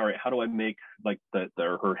figure out, like, all right, how do I make like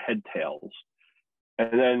her head tails?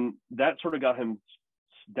 And then that sort of got him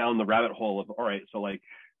down the rabbit hole of, all right, so like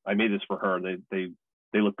I made this for her. They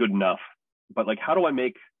look good enough, but like, how do I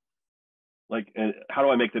make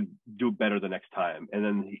them do better the next time? And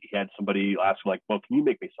then he had somebody ask, like, well, can you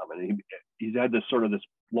make me some? And he's had this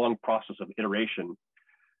long process of iteration.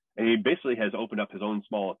 And he basically has opened up his own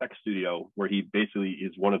small effects studio where he basically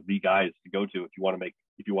is one of the guys to go to if you want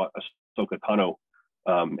Ahsoka Tano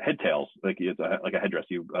head tails, like it's like a headdress.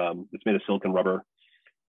 It's made of silicon rubber,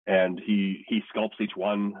 and he sculpts each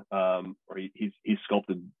one, or he's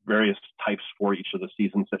sculpted various types for each of the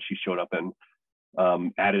seasons that she showed up in.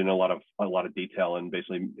 Added in a lot of detail, and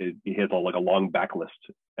basically he has like a long backlist,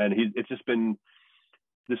 and it's just been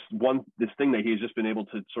this thing that he's just been able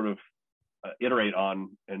to sort of iterate on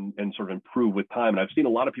and sort of improve with time. And I've seen a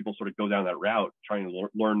lot of people sort of go down that route, trying to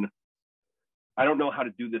learn. I don't know how to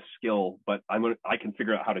do this skill, but I can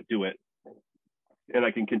figure out how to do it, and I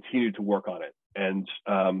can continue to work on it. And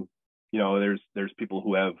there's people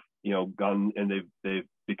who have gone and they've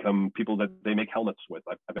become people that they make helmets with.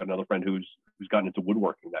 I've got another friend who's gotten into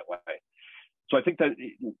woodworking that way. So I think that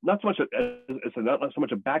not so much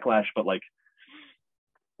a backlash, but like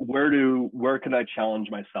where can I challenge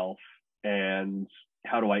myself, and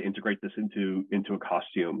how do I integrate this into a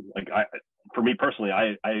costume? Like for me personally,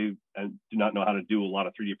 I do not know how to do a lot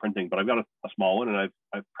of 3D printing, but I've got a small one, and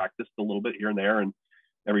I've practiced a little bit here and there, and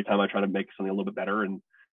every time I try to make something a little bit better and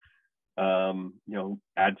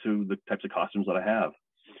add to the types of costumes that I have.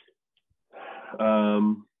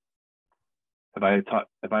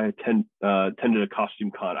 attended a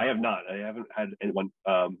costume con? I have not. I haven't had anyone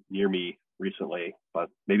near me recently, but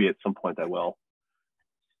maybe at some point I will.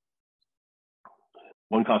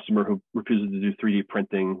 One customer who refuses to do 3D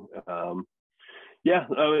printing. Yeah,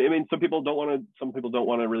 I mean, some people don't want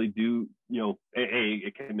to really do,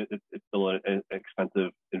 it's still an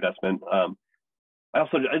expensive investment.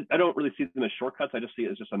 I don't really see them as shortcuts. I just see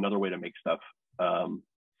it as just another way to make stuff.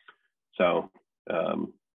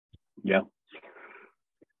 Yeah.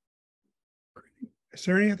 Is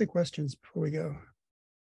there any other questions before we go?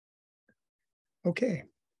 Okay.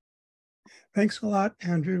 Thanks a lot,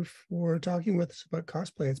 Andrew, for talking with us about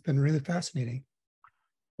cosplay. It's been really fascinating.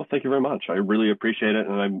 Well, thank you very much. I really appreciate it,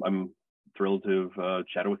 and I'm thrilled to have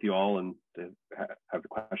chatted with you all and to have the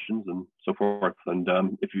questions and so forth. And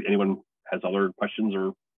if anyone has other questions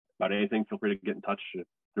or about anything, feel free to get in touch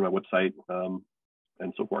through my website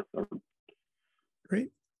and so forth.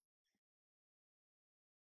 Great.